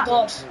is not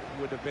God.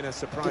 Would have been a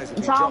surprise if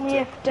he Tell dropped me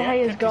it. if De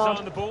Gea's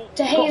God.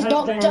 De Gea is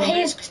not. De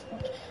Gea's.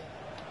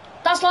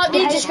 That's like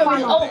me just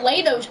going, oh,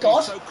 Leno's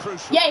God. So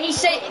crucial. Yeah, he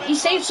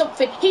saved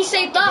something. He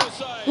saved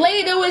that.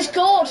 Leno is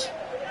God.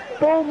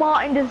 Ball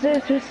Martin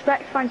deserves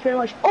respect, thanks very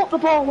much. Up the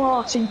ball,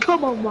 Martin.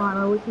 Come on,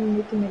 Milo. We can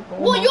make ball.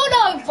 What, you're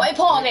not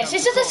part of this?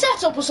 Is this a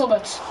setup or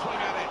something?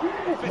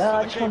 No,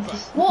 I just want to.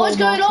 What is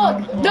going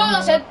on? No,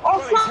 that's it. Oh,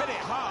 He's hit it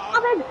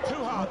hard. Too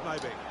hard,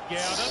 maybe. Yeah,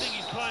 I don't think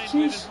he's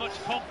playing with as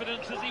much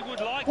confidence as he would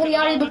like. What are you,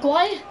 Harry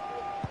Maguire?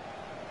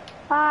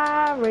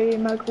 Harry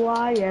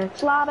Maguire.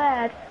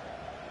 Slabhead.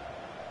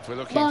 If we're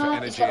looking for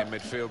energy in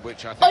midfield,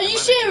 which I think Are you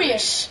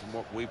serious? from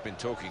what we've been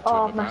talking to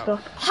Oh, him messed about.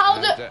 up. How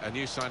And, the... a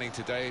new signing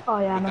today. Oh,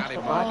 yeah, with messed that in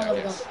up. mind, I Oh,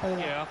 guess.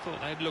 Yeah, I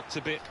thought they'd looked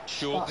a bit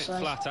short, a bit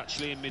flat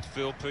actually in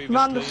midfield previously.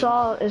 Van der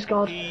Sar is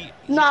God.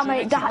 Nah,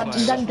 mate,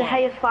 then De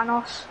Gea's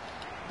Thanos.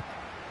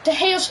 De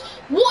Gea's...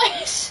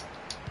 What is...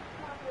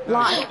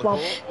 Like, Bob.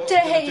 De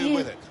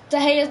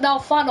Gea is now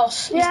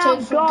Thanos. He's Yeah,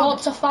 turned from God. God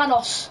to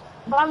Thanos.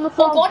 Van der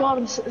Sar's God,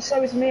 and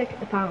so is Mick,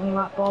 apparently,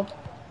 like Bob.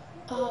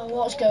 Oh,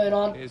 what's going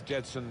on? Here's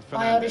Jedson I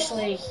Fernandes.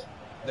 honestly...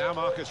 Now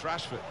Marcus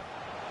Rashford.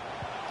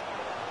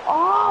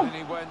 Oh, And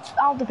he went,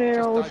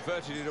 Alderweireld. just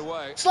diverted it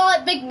away. It's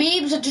like big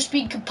memes have just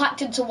been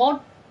compacted into one.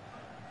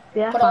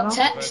 Yeah, But on Thanos.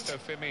 text.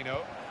 Roberto Firmino.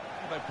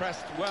 They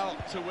pressed well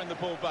to win the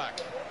ball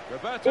back. It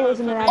Roberto was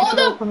an Oh,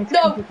 no, for me to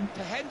no. compete.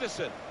 to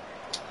Henderson.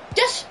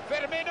 Yes!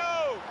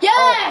 Firmino.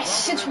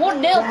 Yes! It's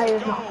 1-0. De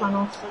Gea's not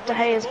Thanos. De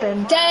Gea's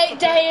been. De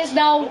Gea is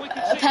now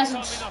a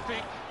peasant.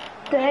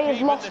 De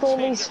Gea's lost all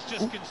these. I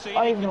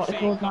don't even know what they're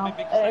called now.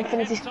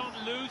 Infinity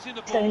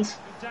Stones.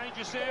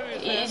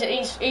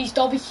 He's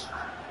Dobby.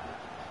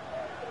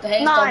 De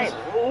Gea's Nah, Dobby.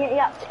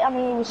 yeah, I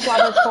mean, he was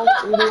Slabhead's fault.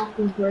 He was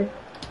laughing through.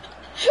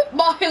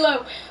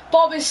 Milo,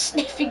 Bob is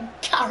sniffing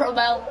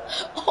caramel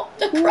up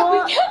the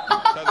Groey. So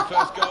the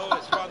first goal,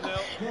 it's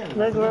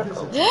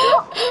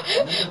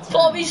 1-0.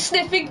 Bobby's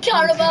sniffing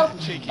caramel.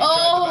 Cheeky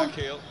Oh. back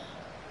heel.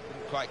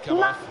 Didn't quite come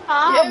off.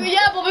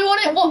 Yeah, Bobby,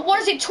 what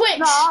is it, Twix?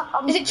 Is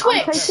it I'm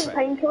Twix? taking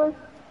painkillers.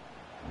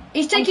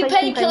 He's taking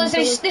taking painkillers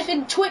and he's painkillers.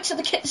 sniffing Twix at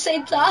the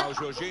same Now time.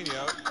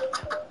 Jorginho.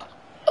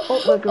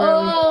 Up the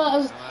ground.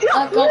 Oh,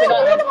 I've got that.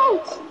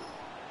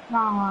 No.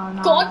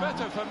 Go on.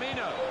 Roberto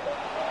Firmino.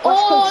 Let's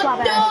Oh, go,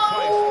 no!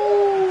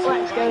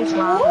 Let's go,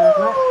 Slabhead.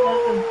 Let's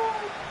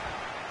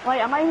go. Wait,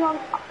 am I on?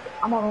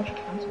 I'm on ultra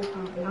defensive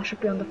apparently. I should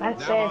be on Now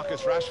defensive.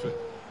 Marcus Rashford.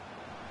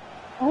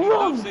 He Run!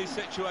 loves these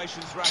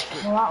situations,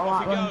 Rashford. Well,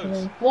 Off that he run for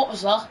goes. me. What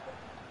was that?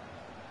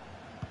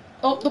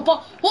 Oh, the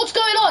ball. What's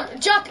going on?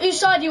 Jack, whose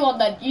side are you on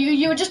then?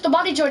 You were just the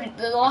manager in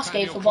the last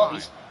game for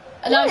Bobbies.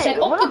 And now he said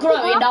up the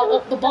Groey, now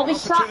up the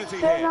Bobbies. Opportunity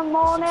Saturday in the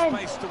morning.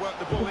 Space to work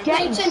the ball in.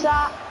 Get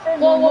sat in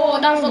the Whoa,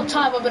 now's morning. not the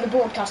time I'm going to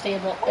broadcast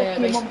here, but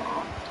Okay, Mum.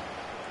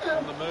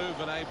 On the move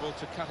and able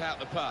to cut out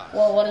the pass.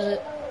 whoa, what is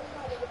it?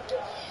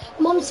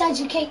 Mum said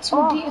your cakes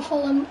were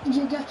beautiful and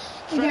you're going to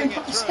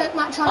put the skirt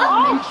match on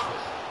them.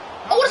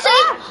 I want to say,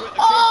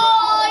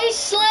 oh, he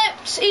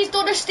slipped. He's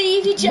done a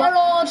Stevie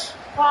Gerrard.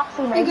 You're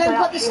going to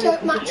put the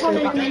skirt match on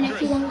in a minute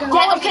if you want to go.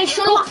 Yeah, okay,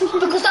 shut up,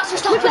 because that's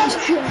just happened.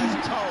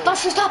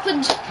 That's just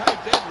happened.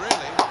 Caved in,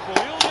 really.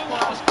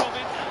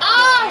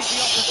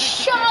 Ash!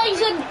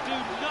 Shizen!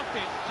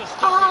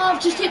 Oh,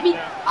 just hit me.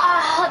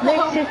 Ah,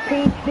 no. This is a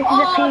PG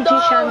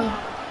channel.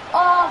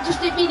 Oh, just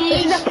hit me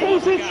This knees. is a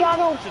PG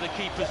channel. To the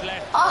keeper's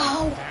left.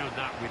 Oh, Down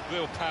that with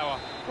real power.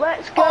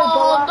 Let's go,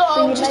 Oh, Bolas.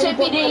 no, You just made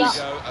hit me up for knees.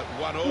 that.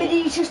 Go at 1-all. my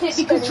knees just hit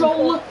me Spinning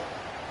controller.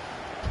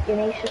 Your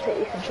knees should hit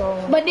your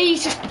controller. My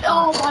knees just.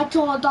 Oh my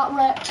god, that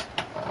wrecked.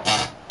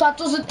 That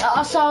doesn't.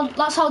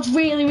 That sounds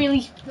really,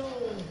 really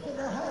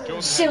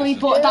Jordan silly,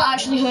 Henderson. but that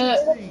actually hurt.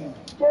 Do you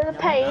know the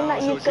pain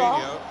that you've got?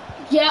 Jorginho.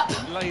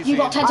 Yep, you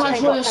got 10 I times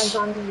think I've got 10 worse.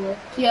 times worse.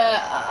 Yeah,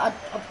 I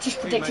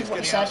just predicted Teammates what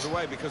you getting out said. of the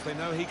way because they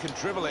know he can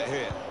dribble it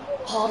here.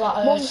 Oh,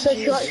 that Mum hurts. said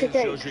you actually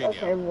take. Jorginho.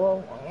 Okay,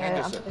 well, yeah, I'm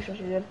Henderson. pretty sure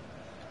she did.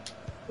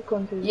 We're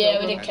going to Yeah,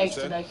 we the did cakes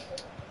Henderson. today.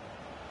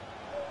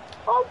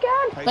 Oh,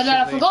 God! But then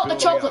I forgot the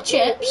chocolate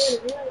chips,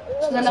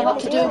 so then I had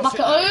to do it back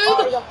at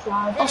home.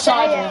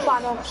 Offside. Yeah,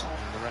 fine off.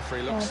 The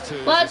referee looks to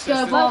Let's go,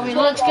 his Bobby. assistant.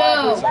 Let's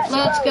go.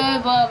 Let's go,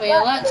 Bobby.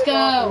 Let's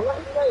go.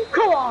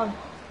 Come on!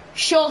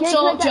 Shut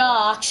up,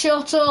 Jack.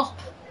 Shut up.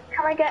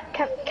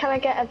 Can I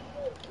get a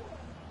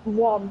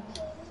 1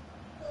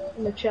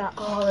 in the chat?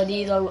 Oh, the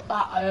knee though.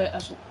 That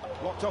hurt.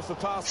 Blocked off the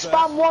pass there.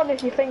 Spam 1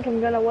 if you think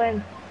I'm gonna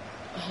win.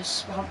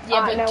 Yeah,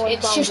 Alright, no but one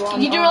it's spams just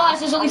one. you do realise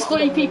there's only I'm not 3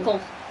 gonna people.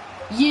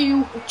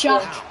 You,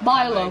 Jack,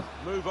 Milo.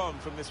 Move on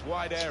from this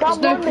wide area. Spam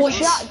no 1 in the points.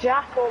 chat,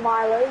 Jack or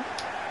Milo.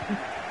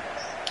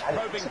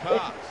 Probing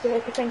pass.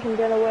 If you think I'm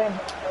gonna win.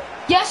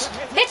 Yes,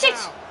 hit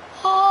it.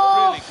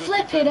 Oh,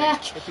 flipping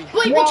heck.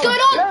 Wait, what's going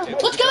on?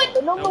 What's The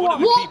going? number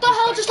 1. What the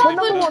hell just The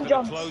number happened? 1,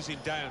 John. Close him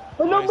down.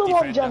 The by number his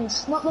 1, defender.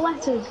 John. Not the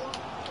letters.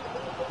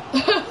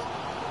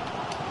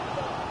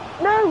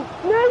 No,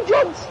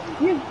 John.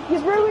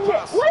 You've ruined it.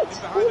 Pass Wait, in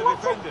behind the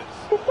letter. defenders.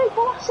 It's big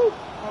Bolassi.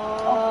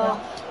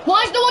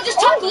 Why is no one just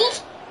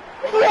tackled?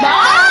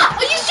 Ah!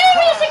 Are you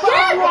serious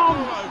again? All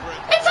over it.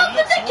 It's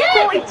happened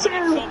again!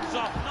 42. Comes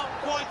up. Not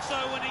quite so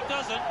when he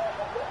doesn't.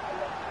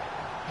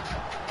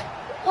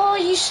 Oh, are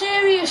you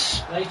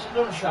serious? Mate,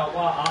 don't shout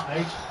like that,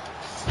 mate.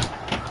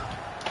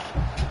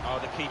 Oh,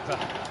 the keeper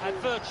had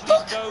virtually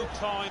Look, no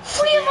time to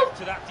 3 of react them.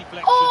 to that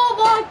deflection. Oh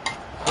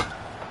my!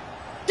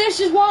 This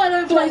is why I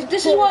don't play.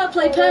 This is why I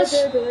play PES.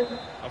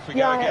 Off we go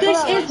Yeah, again.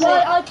 This is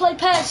why I play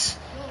PES.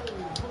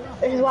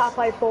 This is why I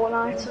play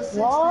Fortnite.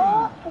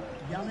 What?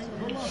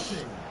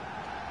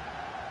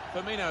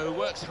 Firmino, who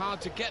works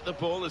hard to get the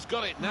ball, has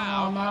got it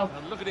now. Oh, no.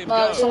 And look at him No,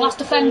 go. it's the last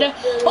defender.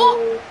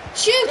 Oh,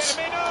 shoot!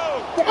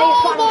 Firmino!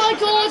 Oh my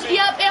God!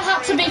 Yep, it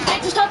had to be.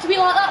 It just had to be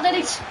like that, didn't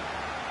it?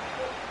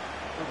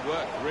 Good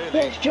work, really.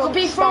 Yes, John. Could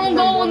be thrown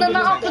goal and then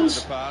that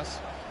happens. The pass.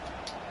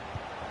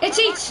 It's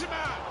it.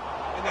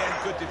 In the end,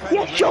 good defending,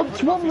 Yes, really John. put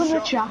him off 1 his in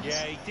the shot. chat.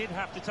 Yeah, he did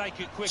have to take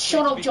it quickly.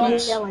 Shut to up, be John.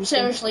 fair.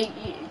 Seriously.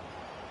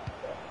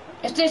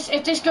 If this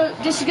is going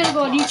to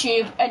go on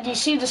YouTube and you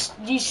see this,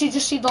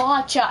 just see the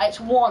live chat. It's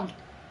 1.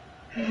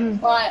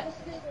 Like,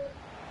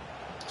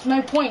 there's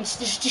no points.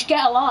 Just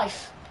get a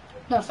life.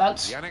 No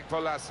offense. Yannick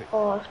Bolasie.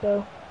 Oh, let's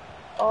go.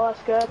 Oh,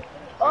 that's good.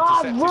 Oh,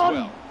 Intercepted run!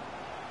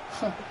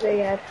 well. Big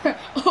head.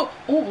 Oh,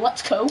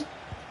 let's go.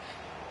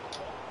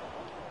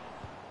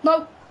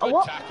 No. Good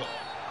what? tackle.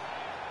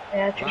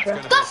 Yeah, That's just gonna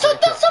right. be a free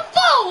That's a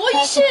foul. Are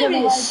you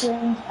serious?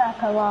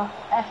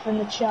 F in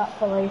the chat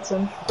for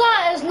Leighton.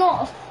 That is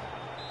not.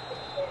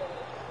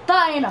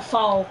 That ain't a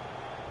foul.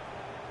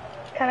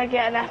 Can I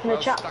get an F in the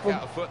Well, chat stuck for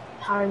out a foot.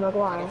 Harry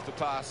Maguire? Off the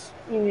pass.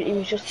 He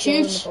was just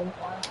Shoot. killing the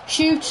bum.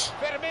 Shoot.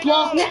 Firmino!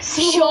 Block. Yes,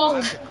 Shot.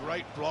 That's a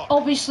great block.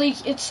 Obviously,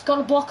 it's got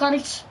a block on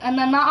it, and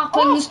then that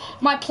happens.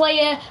 My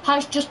player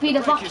has just been The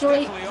break is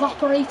definitely on.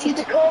 evaporated.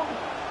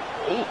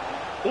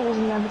 He was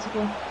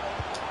inevitable.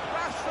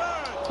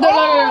 Rashford! No.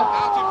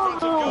 Out in front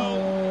of goal.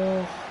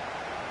 Oh.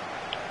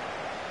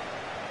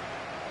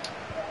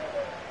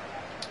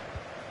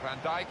 Van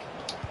Dijk.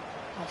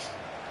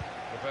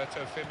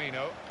 Roberto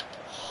Firmino.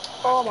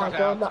 Oh my Cut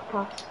god, out. that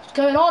pass. What's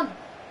going on?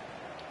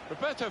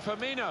 Roberto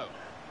Firmino.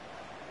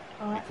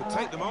 Alright, could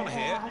take them on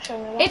here. I'll show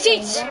you It's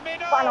that. it.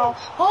 Firmino! Fine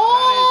off.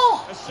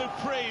 Oh! That is a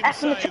supreme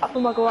F in the save. chat for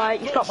Maguire.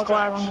 You got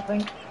Maguire wrong, I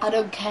think. I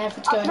don't care if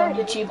it's going on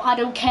YouTube. I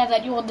don't care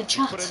that you're on the Put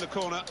in chat. the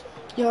corner.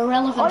 You're Oh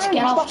irrelevant. no, Get you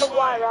out. got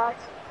Maguire right.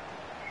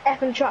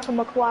 F in the chat for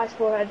Maguire's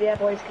forehead. Yeah,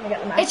 boys, can I get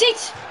them out? It's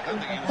it.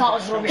 That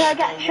was rubbish. Can I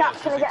get a chat?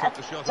 Can I get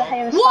a De Gea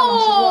Spanos as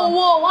Whoa,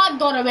 well?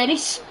 hang on a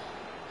minute.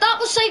 That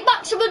was St.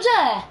 Maximus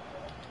there.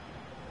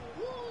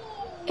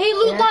 He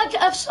looked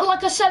Yeah.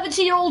 like a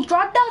 70-year-old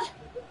granddad.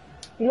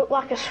 You look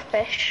like a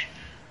fish.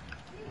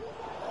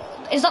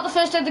 Is that the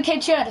first time the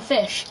kid shared a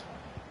fish?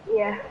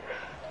 Yeah.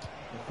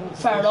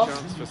 Fair enough.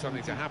 Chance for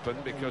something to happen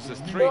because there's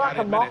 3 You're like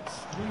added a mop. minutes.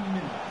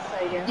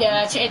 There you go.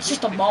 Yeah, it's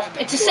just a mop.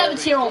 It's a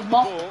 70-year-old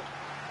mop.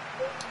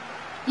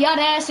 He had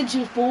hair since he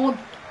was born.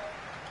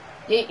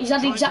 He's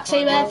had the exact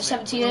same hair for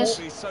 70 years.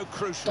 He's so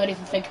crucial. Don't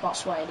even think about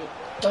swearing it.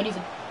 Don't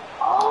even.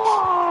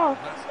 Oh!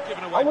 That's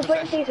given I away was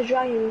waiting for possession. you to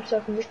dry you so I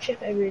can just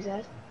chip it over his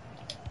head.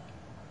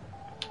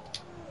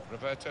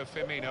 Roberto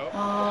Firmino.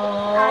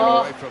 Oh.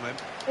 Away from him.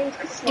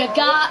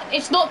 Gaga.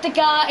 It's not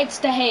Gaga, it's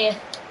De Gea.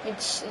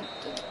 It's.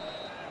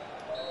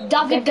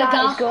 David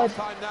Gaga is Gaga. good.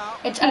 Time now.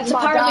 It's my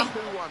apparently.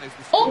 Who won is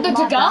the Oh, score the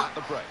my Gaga. at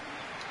the break.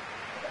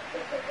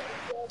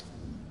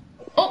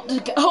 Up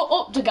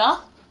the guy.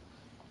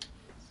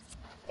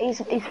 He's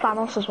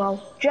Thanos as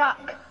well.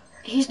 Jack.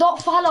 He's not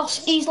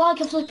Thanos. He's like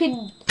a flipping.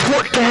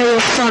 What the hell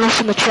is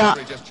Thanos in the chat?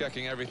 Just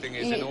checking everything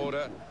is in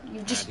order.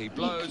 You just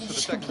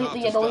second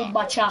completely half to annoyed start.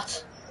 my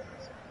chat.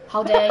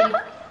 How dare you?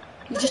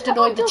 You just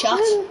annoyed the chat.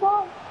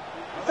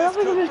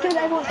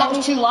 That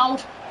was too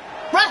loud.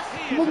 Ref!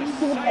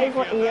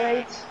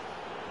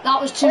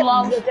 That was too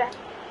loud. That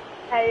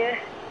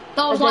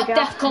was like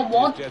Defcon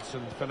 1.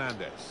 Jetson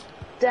Fernandez.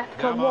 Defcon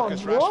Now 1.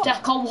 Marcus What?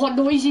 Defcon 1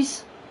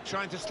 noises.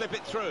 Trying to slip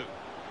it through.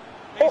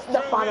 Up the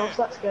Thanos,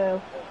 let's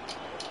go.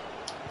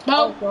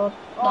 No. Oh god.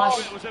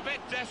 Nice. It was a bit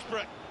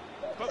desperate.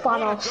 But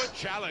Thanos. what a good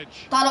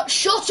challenge.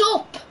 Shut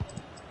up!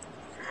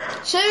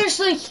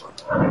 Seriously. It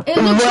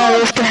Where looks is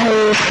like... the hell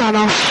is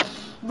Thanos?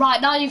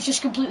 Right, now you've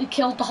just completely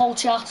killed the whole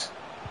chat.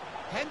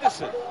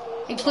 Henderson.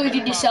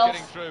 Including yourself.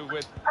 Getting through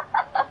with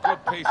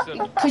good piece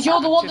of Because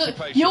you're the one that...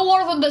 anticipation. You're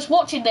one of them that's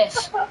watching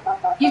this.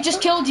 You've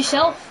just killed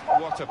yourself.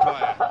 What a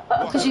player.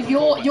 Because of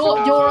your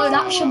own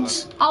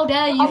actions. How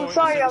dare you? I'm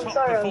sorry, I Top had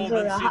performance to in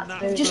do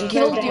that it. Just first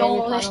killed half. the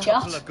whole of this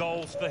Couple chat. of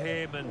goals for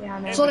him and Yeah, I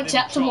know. It's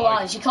unacceptable,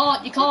 guys. You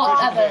can't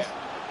ever... It's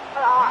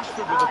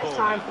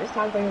time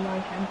to bring him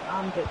on, Ken.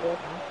 I'm good with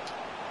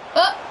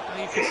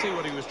him. You can see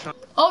what he was trying.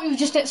 Oh, you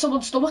just hit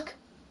someone's stomach.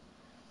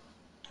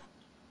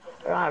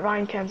 Right,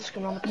 Ryan Kent's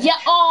coming on the pitch. Yeah,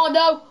 oh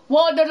no.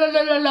 What? No.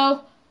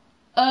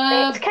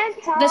 It's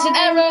Kent time. There's an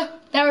error.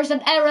 There is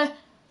an error.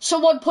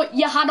 Someone put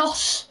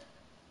Johannes.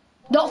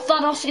 Not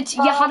Thanos, it's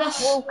Johannes.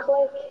 Will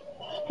click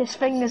his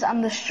fingers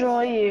and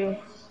destroy you.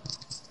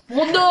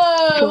 Well,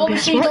 no,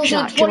 obviously he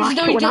doesn't. What he's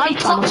doing, he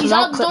claps his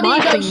hands, doesn't he?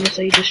 He goes,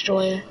 So you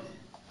destroy it.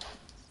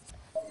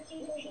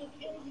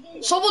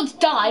 someone's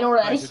died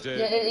already. To do.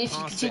 Yeah, if you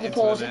Passed continue it into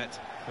the pausing. net,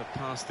 but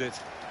passed it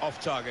off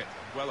target,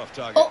 well off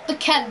target. Up the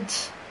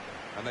Kent.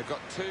 And they've got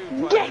two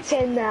Get players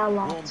in there,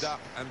 warmed lads. up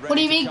and ready What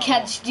do you to mean, come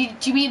Kent?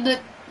 Do you mean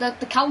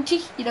the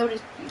county? You know,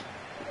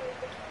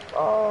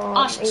 Oh,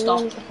 I should he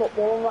stop. means the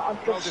football that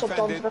I've Well just subbed onto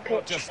defended, the but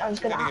pitch just and it's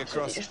going to getting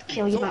absolutely across just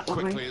kill you back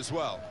quickly line. as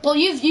well. well,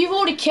 you've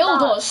already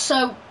killed us,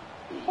 so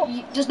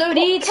there's no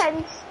need.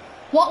 Kent,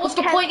 What was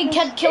the point in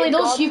Kent killing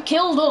us? You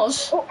killed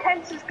us. put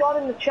Kent as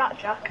God in the chat,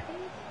 Jack.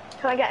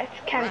 Can I get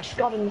Kent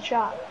God in the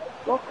chat?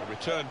 Look. A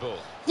return ball.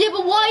 Yeah,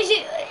 but why is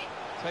it?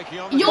 Taking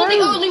on You're the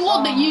Boom. only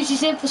one that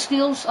uses him for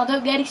skills. I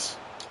don't get it.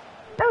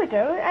 No, we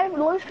don't.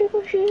 Loads of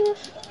people choose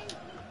us.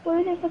 What do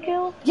you think for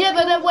kill? Yeah,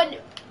 but then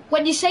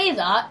when you say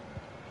that,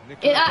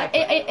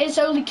 it's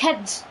only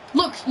Kent.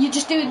 Look, you're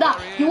just doing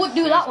that. You wouldn't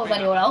do that with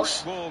anyone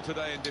else. Ball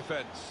today in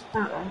defence.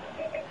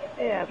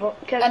 Yeah,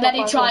 but Kent's And then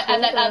he not tried,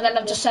 playing and for then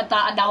I've just said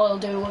that, and now he'll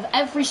do it with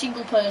every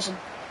single person.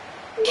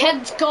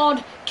 Kent's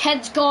God,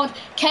 Kent's God,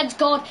 Kent's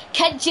God,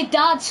 Kent's your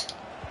dad.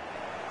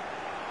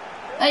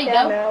 There you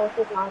go. No, it's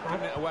just my Giving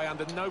bad. it away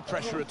under no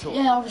pressure at all.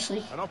 Yeah,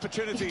 obviously. An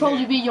opportunity. It'd probably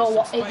here. be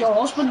your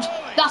husband.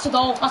 That's a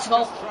goal. That's a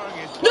goal. Throwing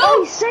his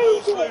No, He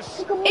saved it!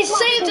 he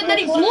saved and then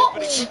he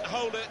blocked.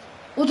 hold it.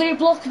 Or did he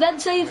block then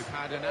save? We've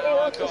had an It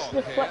hour was just gone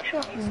the here. deflection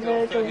off Still 30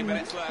 Virgil's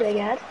minutes left. big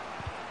head.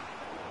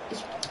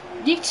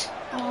 Yeet.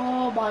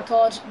 Oh my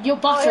God, you're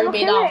battering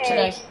me now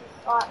today.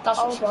 That's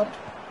oh what- god.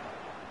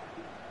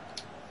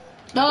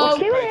 No.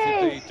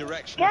 Anticipated the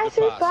direction Get of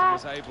the it pass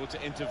back. and was able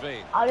to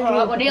intervene.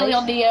 Alright, we're nearly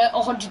on the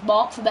 100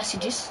 mark for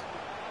messages.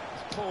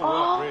 Poor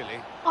work, really.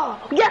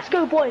 Oh, yes,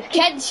 go boys.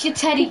 Kent's your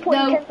Teddy. keep putting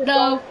No, Kent as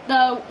no,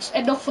 no. It's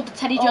enough of the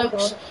Teddy Oh,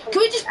 jokes. God.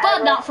 Can we just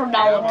ban that from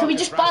now on? Can we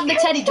just ban the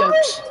Teddy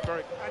jokes?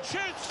 Very, and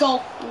shoots.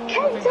 Go.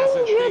 Kent's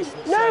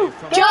injured. No.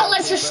 Jack,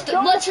 let's just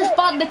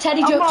ban the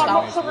Teddy jokes I'm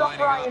now. not subbing off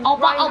Ryan. I'll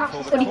back Ryan up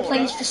has to when he score.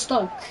 plays for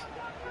Stoke.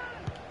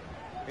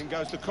 In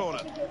goes the corner.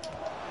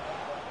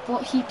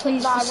 But he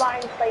plays Nah, for...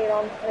 Ryan's playing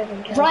on. I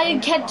don't think Ryan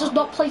Kent does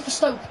not play for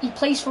Stoke. He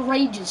plays for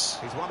Rangers.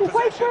 He's one He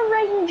plays possession. for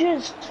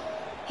Rangers.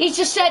 He's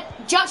just said...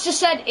 Jack's just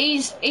said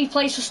he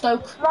plays for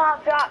Stoke. Nah,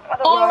 Jack, I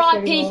don't like it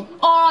R.I.P. anymore.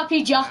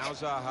 R.I.P. Jack. Now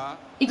Zaha.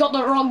 He got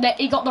the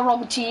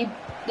wrong team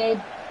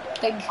name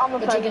thing. I'm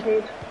offended, Majigger.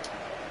 dude.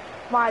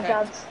 My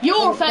dad's.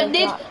 You're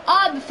offended.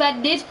 I'm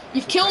offended.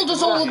 You've killed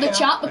us all in the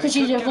chat because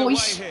of Could your get away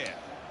voice. here.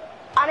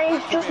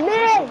 And he's just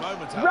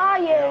nil.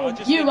 Ryan.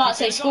 You might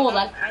say score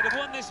then. They'd have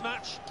won this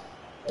match.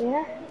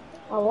 Yeah,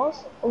 I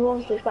was. I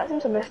wasn't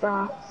expecting to miss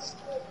that.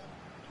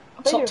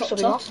 I think you're Top,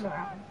 subbing top. off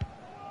now.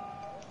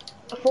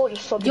 I thought you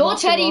subbed Your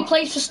off Teddy as well.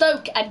 plays for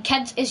Stoke and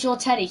Kent is your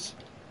Teddy.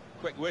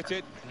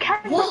 Quick-witted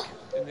What?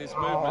 in his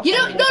movement. You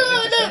don't.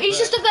 No. He's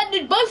just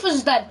offended both of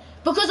us then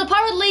because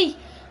apparently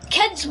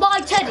Kent's my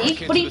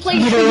Teddy, but he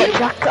plays for you.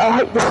 Jack, I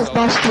hope this is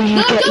nice for you.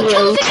 No, Get don't your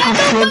kill us again.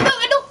 tassel.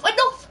 No,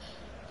 enough.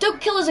 Don't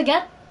kill us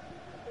again.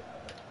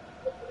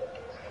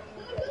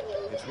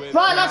 It's with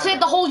Right, that's it.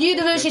 The whole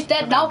universe is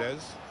dead now. Fernandes.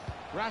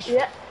 Rashford.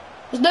 Yeah,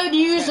 There's no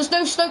news. There's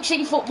no Stoke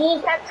City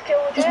football. Kent's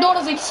killed There's you. none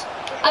of it.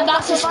 And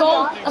that's a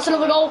goal. That's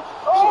another goal.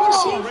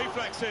 Oh,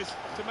 reflexes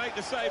to make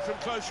the save from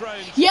close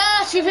range.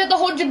 Yes, we've hit the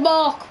 100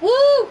 mark.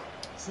 Woo!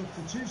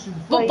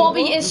 But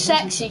Bobby is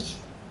sexy.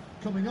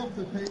 Coming off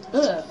the pitch.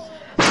 Ugh.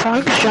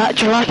 Thanks, Jack.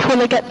 Do you like when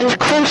I get this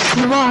close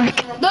to the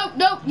mic?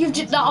 No, you've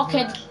just that.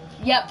 Okay,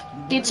 Yep,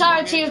 the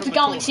entirety of the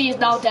galaxy is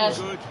now dead.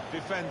 Good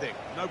defending.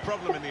 No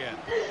problem in the end.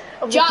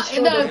 Jack,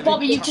 no,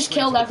 Bobby, you've just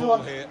killed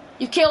everyone.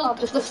 You've killed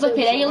the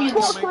flipping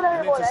aliens.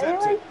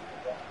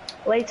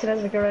 Leighton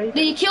is a great.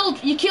 No, you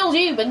killed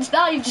humans.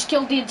 Now you've just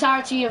killed the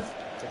entirety of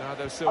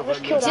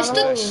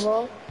existence.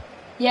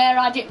 Yeah,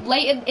 I did.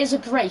 Leighton is a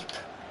grape.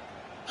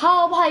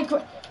 How am I a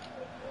grape?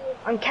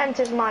 And Kent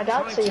is my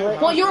dad, so you.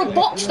 Well, you're a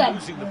box then.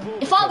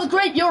 If I'm a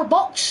grape, you're a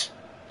box.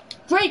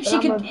 Grapes,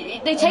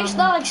 they taste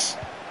nice.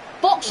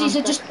 Boxes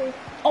are just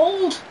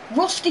old,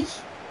 rusty.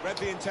 Read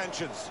the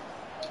intentions.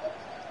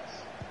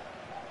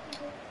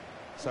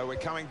 So we're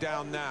coming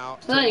down now.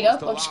 So there you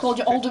go. I've just called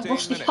you old and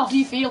rusty. How do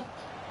you feel?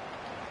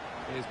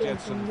 Here's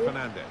Jensen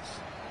Fernandez.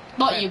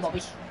 Not you,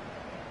 Bobby.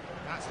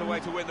 That's the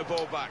way to win the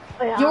ball back.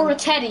 You're a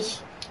teddy.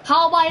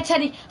 How am I a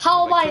teddy?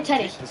 How am I a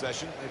teddy?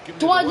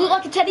 Do I look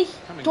like a teddy?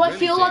 Do I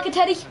feel like a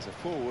teddy?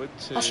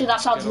 Actually,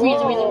 that sounds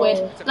really, really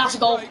weird. That's a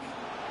goal.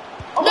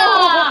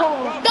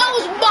 Nah! That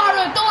was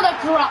Maradona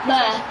crap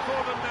there.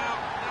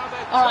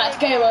 Alright, it's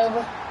game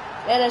over.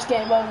 It is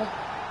game over.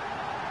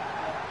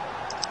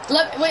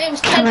 Look, wait, it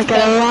was Can I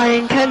get a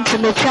Ryan Kent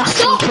in the chat?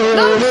 Stop!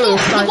 No,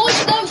 stop the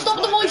voice! No,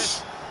 stop the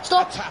voice!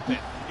 Stop!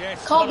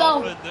 Yes, Calm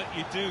down. That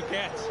you do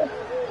get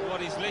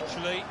what is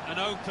literally an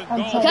open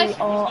goal. Okay?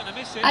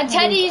 And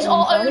teddies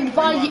are owned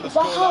by you.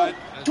 How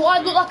do I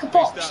look like a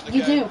box?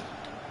 You do.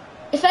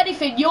 If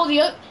anything, you're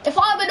the. If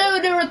I'm an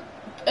owner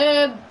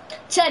of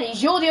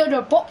teddies, you're the owner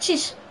of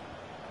boxes.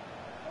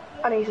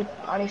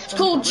 It's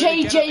called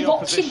JJ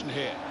Boxing.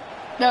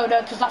 No,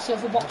 because that's the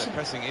other boxing.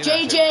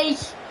 JJ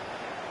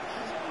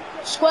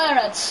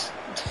Squareheads.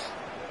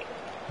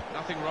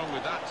 Nothing wrong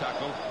with that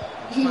tackle.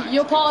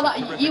 You're part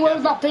of that. You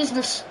own that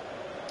business.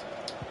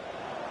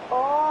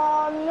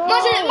 Oh no!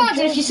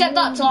 Imagine if you said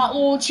that to like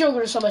Lord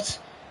Sugar or something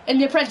in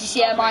The Apprentice.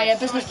 Yeah, my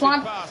business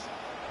plan.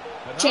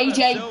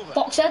 JJ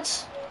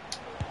Boxheads.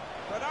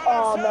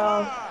 Oh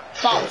no!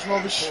 That was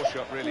rubbish.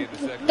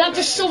 That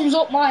just sums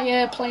up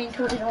my playing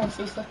career on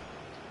FIFA.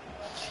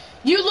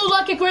 You look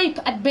like a grape,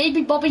 and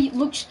baby Bobby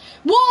looks.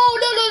 Whoa!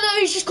 No!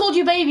 He's just called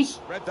you baby.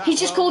 He's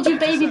just called you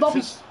baby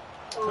Bobby.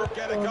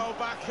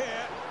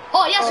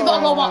 Oh, he hasn't got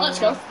a goal back. Let's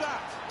go.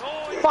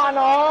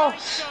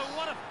 Thanos.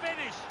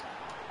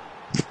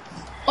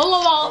 I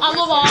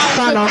love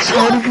Thanos,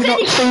 how did you not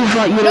save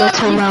that, you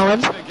little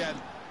melon?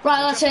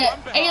 Right, that's it.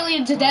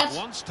 Aliens are dead.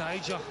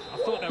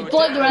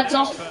 Blowing their heads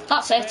off.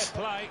 That's it.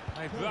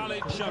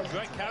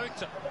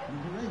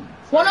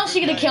 What else are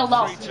you going to kill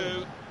now?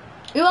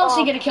 Who else are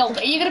you going to kill?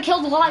 Are you going to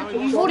kill the live?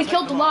 You've already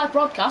killed the live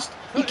broadcast.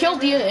 You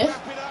killed the Earth.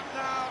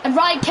 And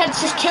Ryan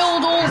Kent's just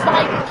killed all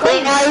 5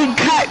 players. Ryan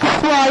Kent,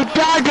 my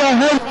dad,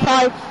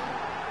 my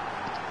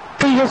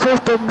previous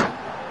husband.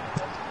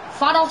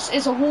 Thanos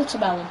is a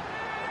watermelon.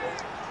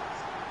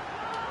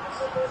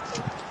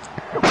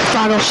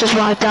 Thanos is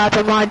my dad,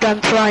 and my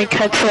dad's Ryan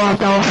Kent, so I'm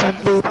now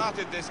offended.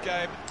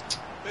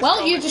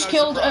 Well, you just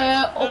killed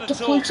up to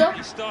Pluto.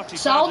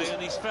 Sound.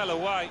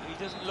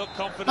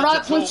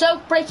 Alright, Pluto,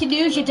 breaking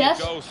news, you're dead.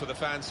 Goals for the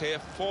fans here.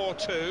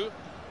 4-2.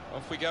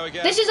 Off we go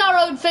again. This is our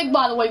own thing,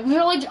 by the way.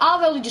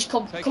 I've only just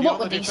come up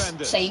with these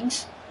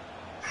sayings.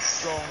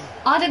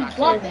 I didn't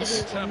plan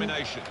this.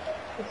 Determination.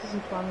 This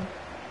isn't planned.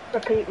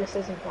 Repeat, this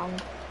isn't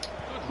planned.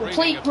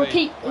 Repeat,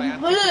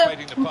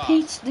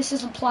 this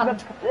isn't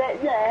planned.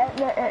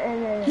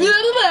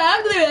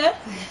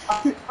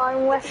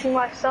 I'm wetting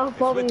myself,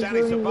 Bobby's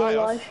ruining my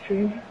live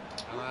stream.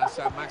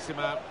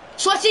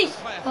 Sweaty!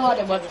 Oh, I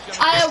don't work.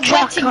 I am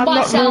wetting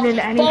myself.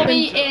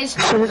 Bobby is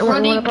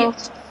running.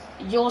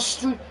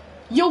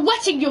 You're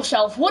wetting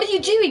yourself. What are you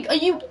doing? Are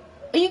you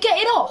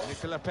getting off?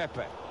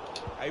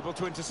 Able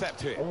to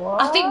intercept here.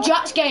 I think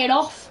Jack's getting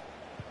off.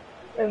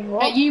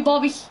 At you,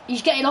 Bobby.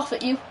 He's getting off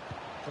at you.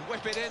 Can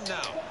whip it in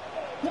now.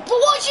 But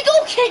what's your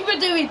goalkeeper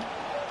doing?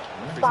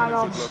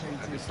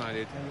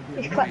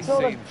 He's clapped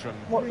all the,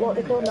 what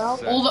they call now?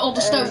 All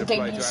the stone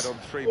things.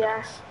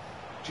 Yeah.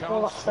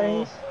 All that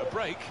things.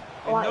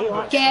 I like you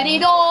like. Get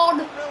it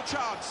on!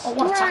 Oh,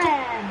 what a tackle.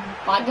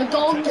 Bang the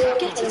dog,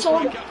 get it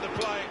on.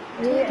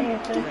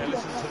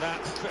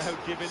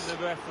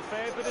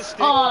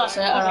 Oh, that's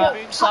it,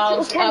 alright. So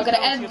I'm going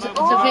to end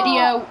the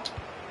video.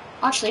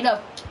 Actually, no.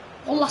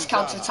 One last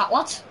counter attack,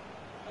 lads.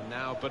 And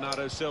now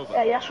Bernardo Silva.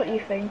 Yeah, that's what you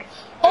think.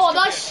 Oh,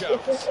 nice. There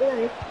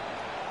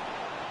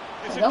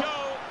you go.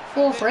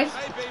 4-3.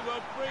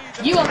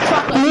 You have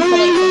trapped those people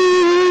later.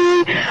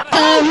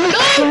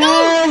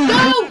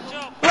 No!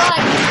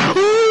 Right.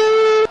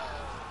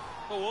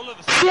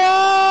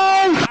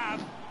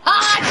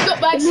 It's got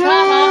bags.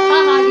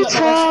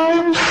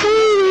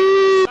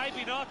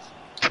 Maybe not.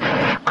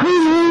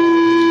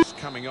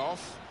 Coming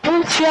off. I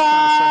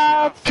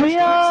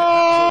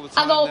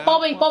go,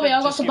 Bobby,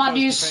 I've got some bad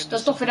news.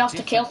 There's nothing else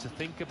to kill.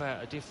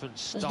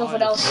 There's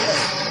nothing else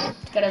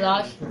to get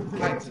alive.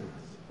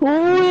 We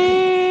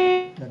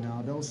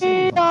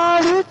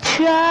are the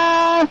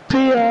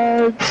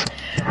champions.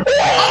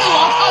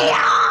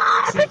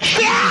 The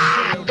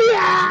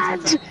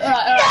champions.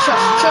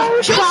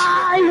 Alright, shush.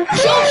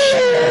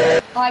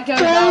 I go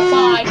now,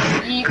 bye,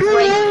 you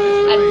freak,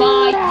 and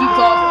bye, you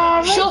god.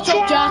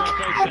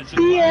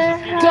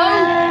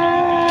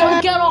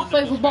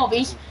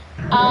 Bobby,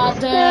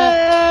 and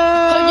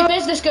hope your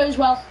business goes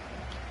well.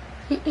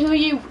 Who are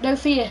you? No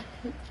fear.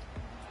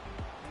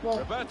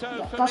 Well,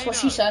 that's what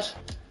she said.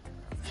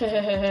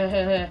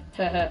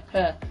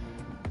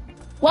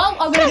 Well,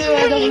 I'm going to do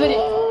another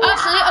video.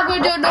 Actually, I'm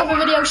going to do another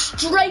video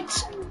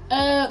straight,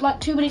 like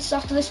 2 minutes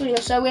after this video.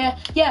 So,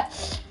 yeah.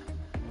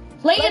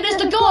 Leighton is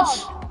the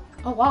gods.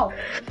 Oh, wow.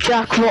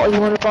 Jack, what are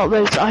you on about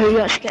those? I hope you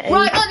actually get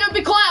Right, no,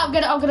 be quiet.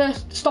 I'm gonna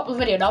stop the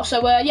video now.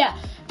 So, yeah.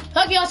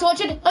 Thank you guys for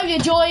watching. Hope you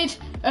enjoyed.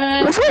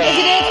 If you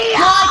did,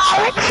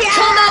 like,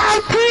 comment,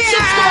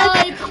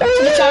 subscribe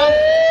to the channel.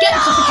 Get to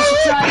 50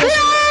 subscribers.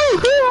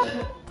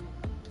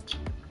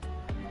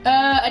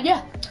 And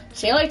yeah,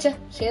 see you later.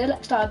 See you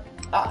next time.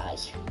 Bye.